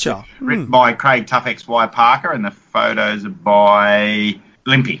 the feature. Written by Craig Tough XY Parker, and the photos are by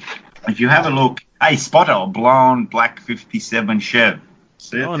Limpy. If you have a look, hey, spotter, a blonde black 57 Chev.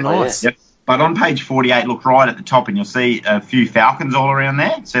 See it? Oh, nice. Yep. But on page 48, look right at the top, and you'll see a few Falcons all around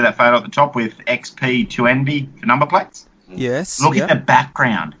there. See that photo at the top with XP to Envy for number plates? Yes. Look at the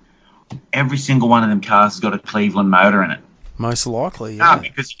background. Every single one of them cars has got a Cleveland motor in it. Most likely, yeah.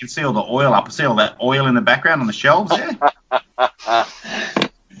 Because you can see all the oil up. I see all that oil in the background on the shelves there.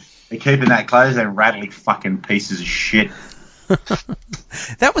 They're keeping that closed. They're rattly fucking pieces of shit.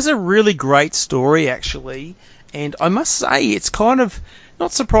 That was a really great story, actually. And I must say, it's kind of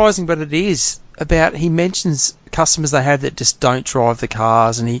not surprising, but it is. He mentions customers they have that just don't drive the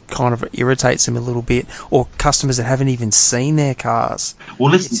cars, and he kind of irritates them a little bit, or customers that haven't even seen their cars.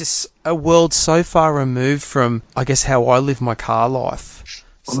 Well, listen, it's just a world so far removed from, I guess, how I live my car life.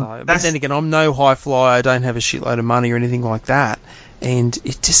 But then again, I'm no high flyer. I don't have a shitload of money or anything like that, and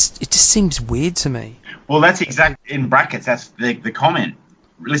it just seems weird to me. Well, that's in brackets. That's the comment.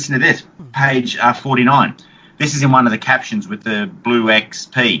 Listen to this, page 49. This is in one of the captions with the blue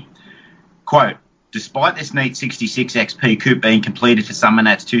XP. Quote, despite this neat 66 XP coupe being completed for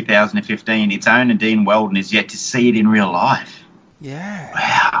Summernats 2015, its owner, Dean Weldon, is yet to see it in real life. Yeah.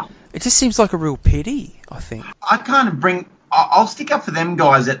 Wow. It just seems like a real pity, I think. I'll stick up for them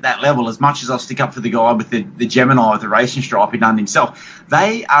guys at that level as much as I'll stick up for the guy with the Gemini with the racing stripe who done himself.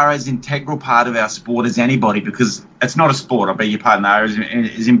 They are as integral part of our sport as anybody, because it's not a sport, I beg your pardon, they're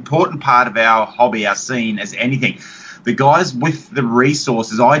as important part of our hobby, our scene, as anything. The guys with the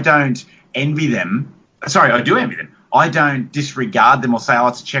resources, I don't envy them. Sorry, I do envy them. I don't disregard them or say,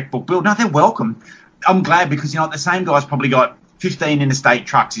 it's a checkbook build. No, they're welcome. I'm glad because, the same guy's probably got 15 interstate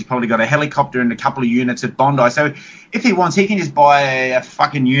trucks. He's probably got a helicopter and a couple of units at Bondi. So if he wants, he can just buy a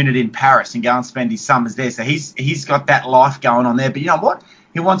fucking unit in Paris and go and spend his summers there. So he's got that life going on there. But you know what?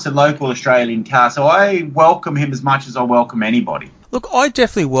 He wants a local Australian car. So I welcome him as much as I welcome anybody. Look, I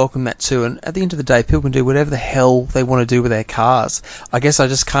definitely welcome that too, and at the end of the day, people can do whatever the hell they want to do with their cars. I guess I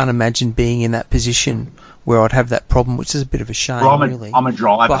just can't imagine being in that position where I'd have that problem, which is a bit of a shame, really. I'm a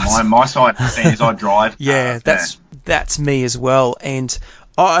driver. But my side of the thing is I drive. Yeah, that's me as well, and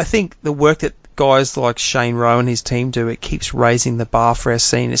I think the work that guys like Shane Rowe and his team do, it keeps raising the bar for our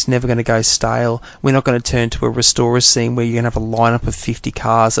scene. It's never going to go stale. We're not going to turn to a restorer scene where you're going to have a lineup of 50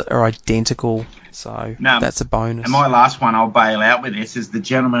 cars that are identical. So that's a bonus. And my last one, I'll bail out with this, is the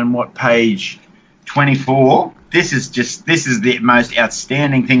gentleman, page 24. This is the most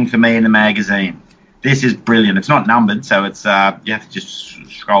outstanding thing for me in the magazine. This is brilliant. It's not numbered, so it's you have to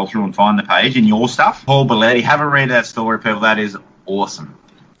just scroll through and find the page in your stuff. Paul Belletti, have a read of that story, people. That is awesome.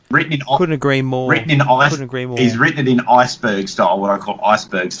 Couldn't agree more. Couldn't agree more. He's written it in iceberg style, what I call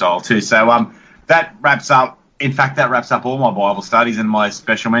iceberg style too. So that wraps up. In fact, that wraps up all my Bible studies and my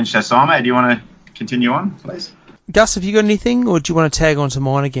special mention. So, Simon, do you want to continue on, please? Gus, have you got anything, or do you want to tag on to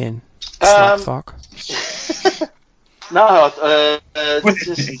mine again? Fuck. No,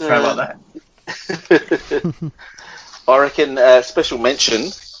 just like that. I reckon special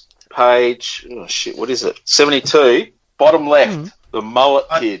mention, page, what is it? 72, bottom left, the mullet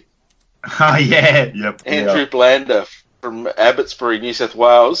kid. Oh, yeah. Yep. Andrew Blander from Abbotsbury, New South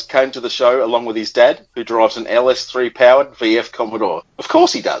Wales, came to the show along with his dad, who drives an LS3 powered VF Commodore. Of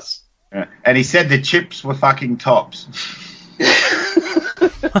course he does. Yeah. And he said the chips were fucking tops.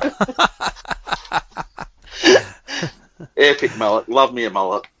 Epic mullet. Love me a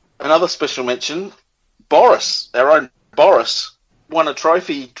mullet. Another special mention, Boris, our own Boris, won a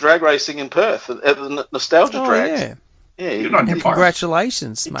trophy drag racing in Perth at the Nostalgia Drags. Yeah,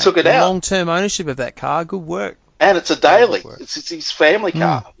 congratulations, mate. Took it out. Long-term ownership of that car. Good work. And it's a daily. It's his family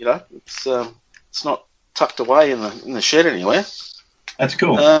car. It's not tucked away in the shed anywhere. That's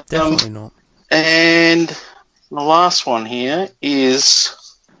cool. Definitely not. And the last one here is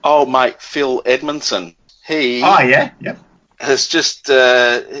old mate Phil Edmondson. He has just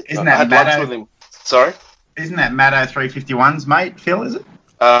isn't that lunch with him. Sorry? Isn't that Matto 351's mate, Phil, is it?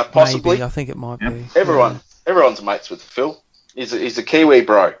 Possibly. Maybe. I think it might be. Everyone's mates with Phil. He's a Kiwi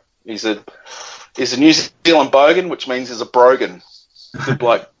bro. He's a is a New Zealand bogan, which means there's a brogan. Good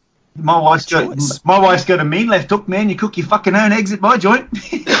bloke. My wife's got a mean left hook, man. You cook your fucking own eggs at my joint.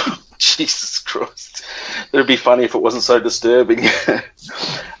 Jesus Christ. It'd be funny if it wasn't so disturbing.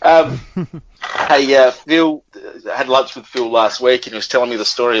 Hey, Phil, I had lunch with Phil last week, and he was telling me the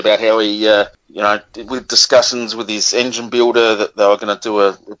story about how he, with discussions with his engine builder, that they were going to do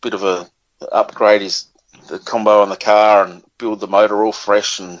a bit of a upgrade the combo on the car and build the motor all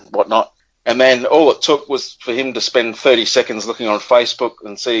fresh and whatnot. And then all it took was for him to spend 30 seconds looking on Facebook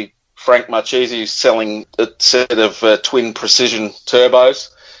and see Frank Marchese selling a set of twin precision turbos,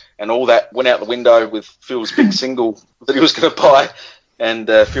 and all that went out the window with Phil's big single that he was going to buy. And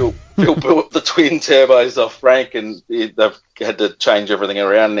Phil built the twin turbos off Frank, and they've had to change everything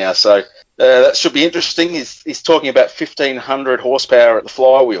around now. So that should be interesting. He's talking about 1,500 horsepower at the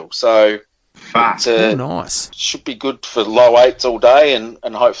flywheel. So fast. Nice. Should be good for low 8s all day,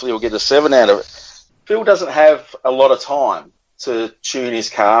 and hopefully he'll get a 7 out of it. Phil doesn't have a lot of time to tune his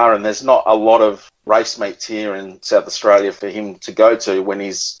car, and there's not a lot of race meets here in South Australia for him to go to when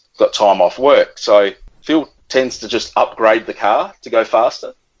he's got time off work. So Phil tends to just upgrade the car to go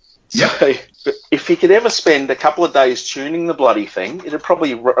faster. Yeah. So if he could ever spend a couple of days tuning the bloody thing, it'd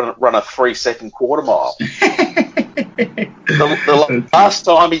probably run a 3-second quarter mile. the last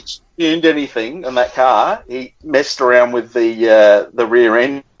time he tuned anything in that car, he messed around with the rear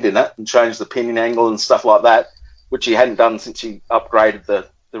end in it and changed the pinion angle and stuff like that, which he hadn't done since he upgraded the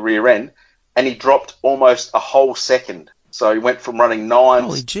rear end, and he dropped almost a whole second. So he went from running 9s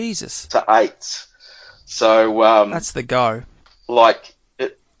Holy Jesus. to 8s. So that's the go.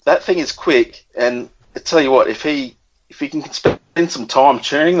 That thing is quick, and I tell you what, if he can spend some time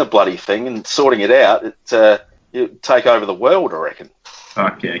tuning the bloody thing and sorting it out, it'd take over the world, I reckon.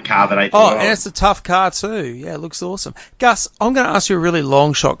 Fuck yeah, car that ain't. Oh, and it's a tough car too. Yeah, it looks awesome. Gus, I'm going to ask you a really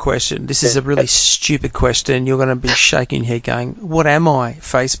long shot question. This is a really stupid question. You're going to be shaking your head going, what am I,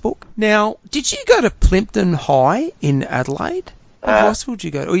 Facebook? Now, did you go to Plympton High in Adelaide? What high school did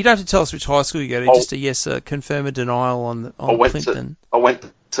you go to? Or you don't have to tell us which high school you go to, just a yes, confirm or denial on Plympton. I went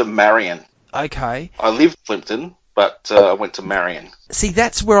to Marion. Okay. I lived in Plympton, but I went to Marion. See,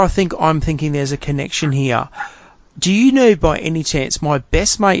 that's where I'm thinking there's a connection here. Do you know by any chance my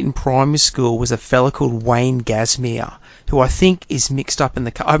best mate in primary school was a fella called Wayne Gasmere, who I think is mixed up in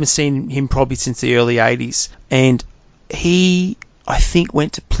the car. I haven't seen him probably since the early 80s. And he, I think,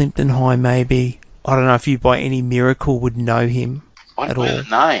 went to Plympton High maybe. I don't know if you by any miracle would know him at all. I don't know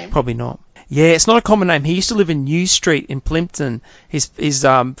the name. Probably not. Yeah, it's not a common name. He used to live in New Street in Plympton. His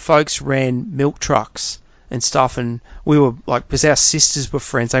folks ran milk trucks and stuff, and we were like, because our sisters were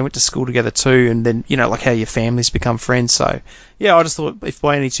friends, they went to school together too, and then, you know, like how your families become friends. So yeah, I just thought if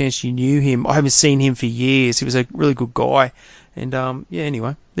by any chance you knew him. I haven't seen him for years. He was a really good guy, and yeah,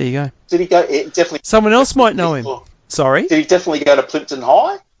 anyway, there you go. Did he go? Definitely. Someone else might know him. Sorry, did he definitely go to Plympton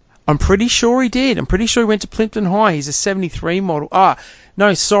High? I'm pretty sure he did. I'm pretty sure he went to Plympton High. He's a 73 model.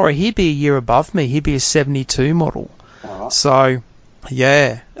 No, sorry, he'd be a year above me. He'd be a 72 model. Right. So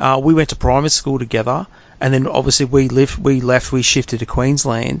yeah, we went to primary school together. And then obviously we shifted to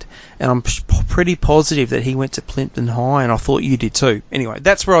Queensland, and I'm pretty positive that he went to Plympton High, and I thought you did too. Anyway,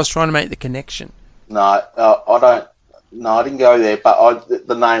 that's where I was trying to make the connection. No, I don't. No, I didn't go there, but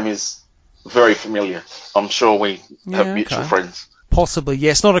the name is very familiar. I'm sure we have mutual friends. Possibly, yeah.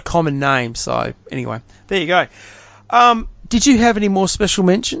 It's not a common name, so anyway, there you go. Did you have any more special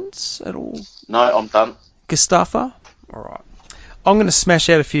mentions at all? No, I'm done. Gustafa? All right. I'm going to smash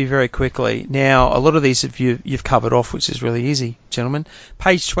out a few very quickly. Now, a lot of these you've covered off, which is really easy, gentlemen.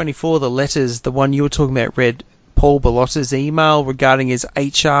 Page 24, the letters, the one you were talking about, read Paul Bellotta's email regarding his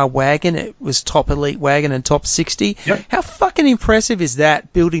HR wagon. It was top elite wagon and top 60. Yep. How fucking impressive is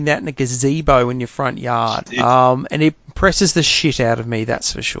that, building that in a gazebo in your front yard? And it impresses the shit out of me,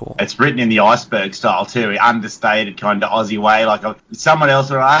 that's for sure. It's written in the iceberg style too, understated kind of Aussie way. Like someone else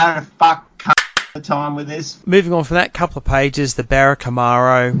would fuck the time with this. Moving on from that, couple of pages, the Barra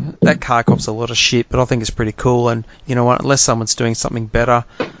Camaro. That car cops a lot of shit, but I think it's pretty cool. And you know what? Unless someone's doing something better,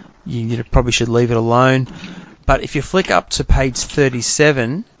 you probably should leave it alone. But if you flick up to page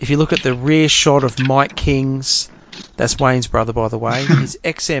 37, if you look at the rear shot of Mike King's, that's Wayne's brother, by the way, his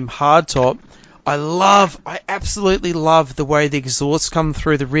XM hardtop. I absolutely love the way the exhausts come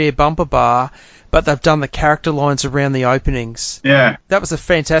through the rear bumper bar, but they've done the character lines around the openings. Yeah. That was a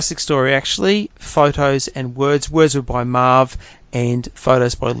fantastic story, actually. Photos and words. Words were by Marv, and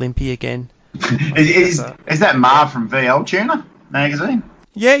photos by Limpy again. Is that Marv from VL Tuner magazine?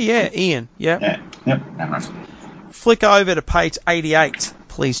 Yeah, Ian. Yeah. Yep. Flick over to page 88,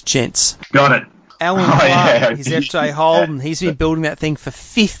 please, gents. Got it. Alan Clark, his FJ Holden, he's been building that thing for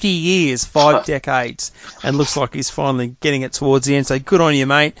 50 years, 5 decades, and looks like he's finally getting it towards the end. So good on you,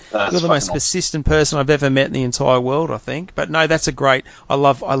 mate. You're the most persistent person I've ever met in the entire world, I think. But no, that's a great. I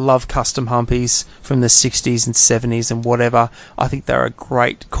love custom humpies from the 60s and 70s and whatever. I think they're a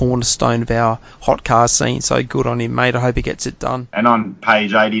great cornerstone of our hot car scene. So good on him, mate. I hope he gets it done. And on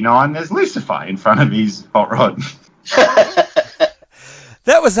page 89, there's Lucifer in front of his hot rod.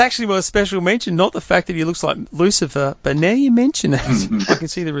 That was actually my special mention, not the fact that he looks like Lucifer, but now you mention it, I can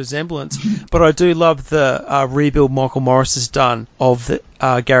see the resemblance. But I do love the rebuild Michael Morris has done of the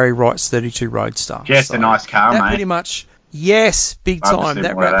Gary Wright's 32 Roadster. Just a nice car, that mate. Pretty much, yes, big time.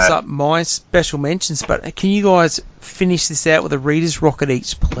 That wraps up my special mentions. But can you guys finish this out with a Reader's Rocket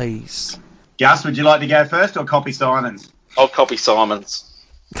each, please? Gus, would you like to go first or copy Simon's? I'll copy Simon's.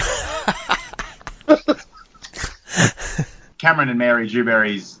 Cameron and Mary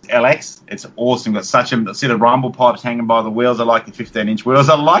Dewberry's LX. It's awesome. Got such a see the rumble pipes hanging by the wheels. I like the 15-inch wheels.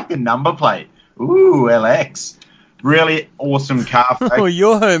 I like the number plate. Ooh, LX. Really awesome car. Oh,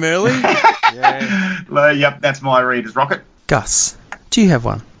 you're home early. Yep, that's my Reader's Rocket. Gus, do you have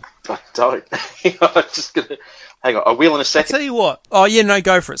one? I don't. I'm just gonna hang on. I will in a second. I'll tell you what. Oh yeah, no,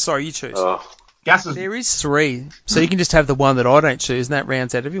 go for it. Sorry, you choose. Gus's. There is 3, so you can just have the one that I don't choose, and that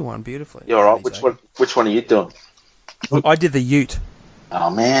rounds out everyone beautifully. Yeah, all right. Which one are you doing? I did the Ute. Oh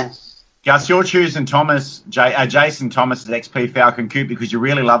man. Gus, you're choosing Jason Thomas's XP Falcon Coupe because you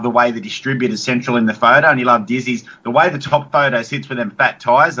really love the way the distributor's central in the photo, and you love Dizzy's. The way the top photo sits with them fat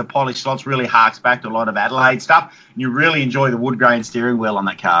tyres, the polished slots really harks back to a lot of Adelaide stuff, and you really enjoy the wood grain steering wheel on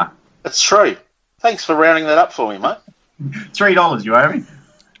that car. That's true. Thanks for rounding that up for me, mate. $3, you owe me.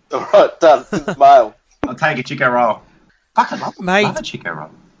 All right, done. Mail. I'll take a Chico roll. Fucking love a Chico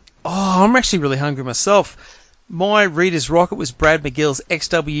roll. Oh, I'm actually really hungry myself. My Reader's Rocket was Brad McGill's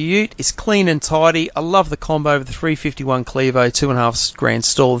XW Ute. It's clean and tidy. I love the combo of the 351 Clevo, 2.5 grand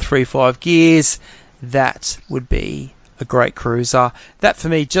stall, 3.5 gears. That would be a great cruiser. That for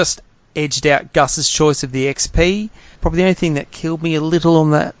me just edged out Gus's choice of the XP. Probably the only thing that killed me a little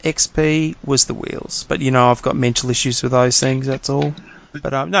on that XP was the wheels. But you know, I've got mental issues with those things, that's all.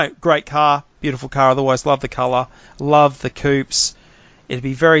 But no, great car, beautiful car. Otherwise, love the colour, love the coupes. It'd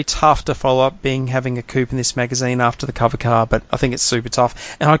be very tough to follow up having a coupe in this magazine after the cover car, but I think it's super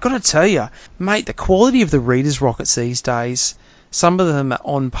tough. And I've got to tell you, mate, the quality of the Reader's Rockets these days, some of them are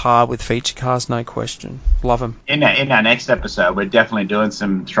on par with feature cars, no question. Love them. In our next episode, we're definitely doing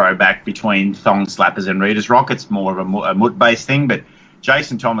some throwback between thong slappers and Reader's Rockets, more of a mutt-based thing, but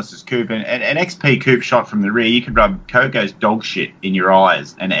Jason Thomas's coupe, and an XP coupe shot from the rear, you could rub Coco's dog shit in your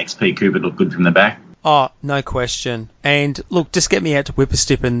eyes, and an XP coupe would look good from the back. Oh, no question. And look, just get me out to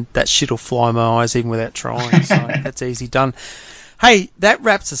Whipperstip and that shit will fly in my eyes even without trying. So that's easy done. Hey, that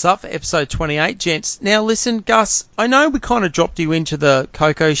wraps us up for episode 28, gents. Now listen, Gus, I know we kind of dropped you into the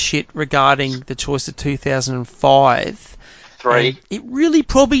Coco shit regarding the choice of 2005. 3. It really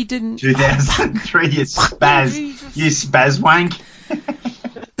probably didn't... 2003, you spaz. You spaz wank.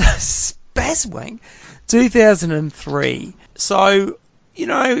 Spaz wank. 2003. So... you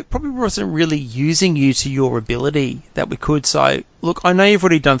know, it probably wasn't really using you to your ability that we could. So, look, I know you've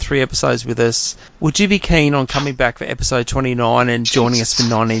already done 3 episodes with us. Would you be keen on coming back for episode 29 and joining us for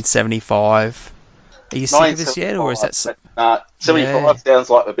 1975? Are you sick of this yet, or is that... 75 sounds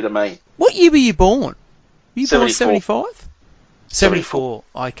like a bit of me. What year were you born? Were you born 74. 75? 74.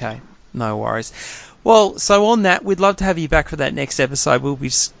 Okay, no worries. Well, so on that, we'd love to have you back for that next episode. We'll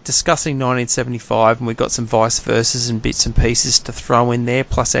be discussing 1975, and we've got some vice versas and bits and pieces to throw in there,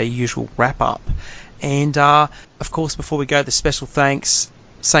 plus our usual wrap-up. And, of course, before we go, the special thanks,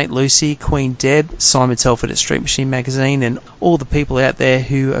 St. Lucie, Queen Deb, Simon Telford at Street Machine Magazine, and all the people out there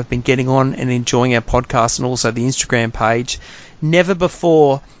who have been getting on and enjoying our podcast, and also the Instagram page. Never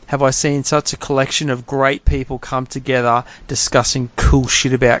before have I seen such a collection of great people come together discussing cool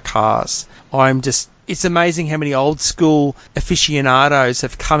shit about cars. It's amazing how many old school aficionados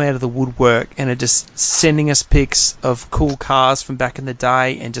have come out of the woodwork and are just sending us pics of cool cars from back in the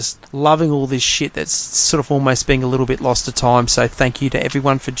day and just loving all this shit that's sort of almost being a little bit lost to time. So thank you to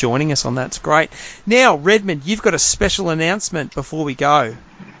everyone for joining us on that. It's great. Now, Redmond, you've got a special announcement before we go.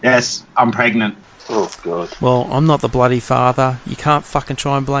 Yes, I'm pregnant. Oh, God. Well, I'm not the bloody father. You can't fucking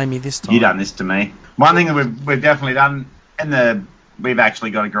try and blame me this time. You done this to me. One thing that we've definitely done we've actually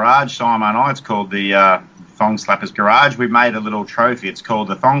got a garage, Simon and I. It's called the Thong Slappers Garage. We've made a little trophy. It's called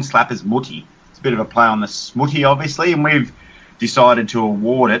the Thong Slappers Mutty. It's a bit of a play on the smutty, obviously, and we've decided to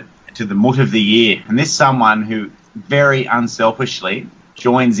award it to the Mutt of the Year. And this is someone who very unselfishly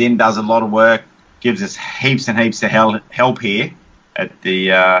joins in, does a lot of work, gives us heaps and heaps of help here, at the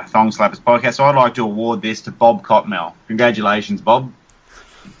Thong Slappers podcast. So I'd like to award this to Bob Cotmel. Congratulations, Bob.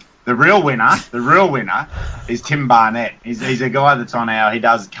 The real winner is Tim Barnett. He's a guy that's on he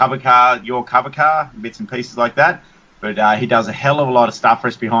does your cover car, bits and pieces like that. But he does a hell of a lot of stuff for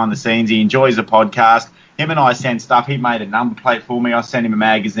us behind the scenes. He enjoys the podcast. Him and I send stuff. He made a number plate for me. I sent him a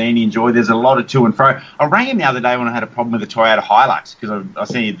magazine. He enjoyed. There's a lot of to and fro. I rang him the other day when I had a problem with the Toyota Hilux because I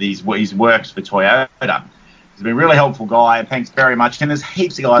see his works for Toyota. He's been a really helpful guy, and thanks very much. And there's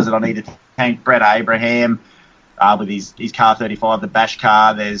heaps of guys that I need to thank. Brett Abraham with his car 35, the bash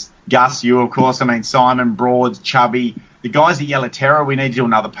car. There's Gus, you, of course. I mean, Simon, Broads, Chubby. The guys at Yellow Terror, we need to do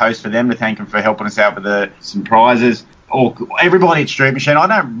another post for them to thank them for helping us out with some prizes. Or everybody at Street Machine. I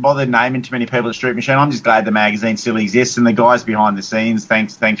don't bother naming too many people at Street Machine. I'm just glad the magazine still exists, and the guys behind the scenes.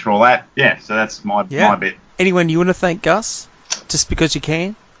 Thanks for all that. Yeah, so that's my bit. Anyone you want to thank, Gus? Just because you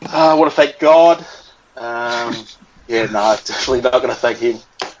can? I want to thank God. Definitely not going to thank him.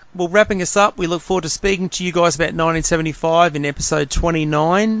 Well, wrapping us up, we look forward to speaking to you guys about 1975 in episode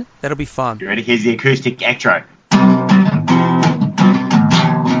 29. That'll be fun. You ready? Here's the acoustic electro.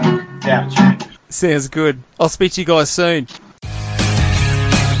 Sounds good. I'll speak to you guys soon.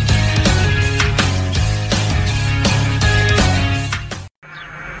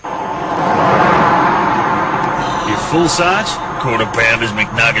 You full, Sarge? Quarter pounders,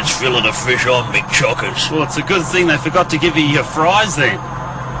 McNuggets, fillet of fish on McChockers. Well, it's a good thing they forgot to give you your fries then.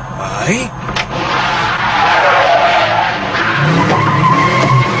 Eh?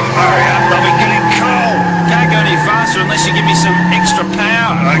 Hurry up, they'll be getting cold. Can't go any faster unless you give me some extra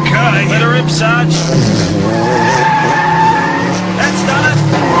power. Okay. Let her rip, Sarge.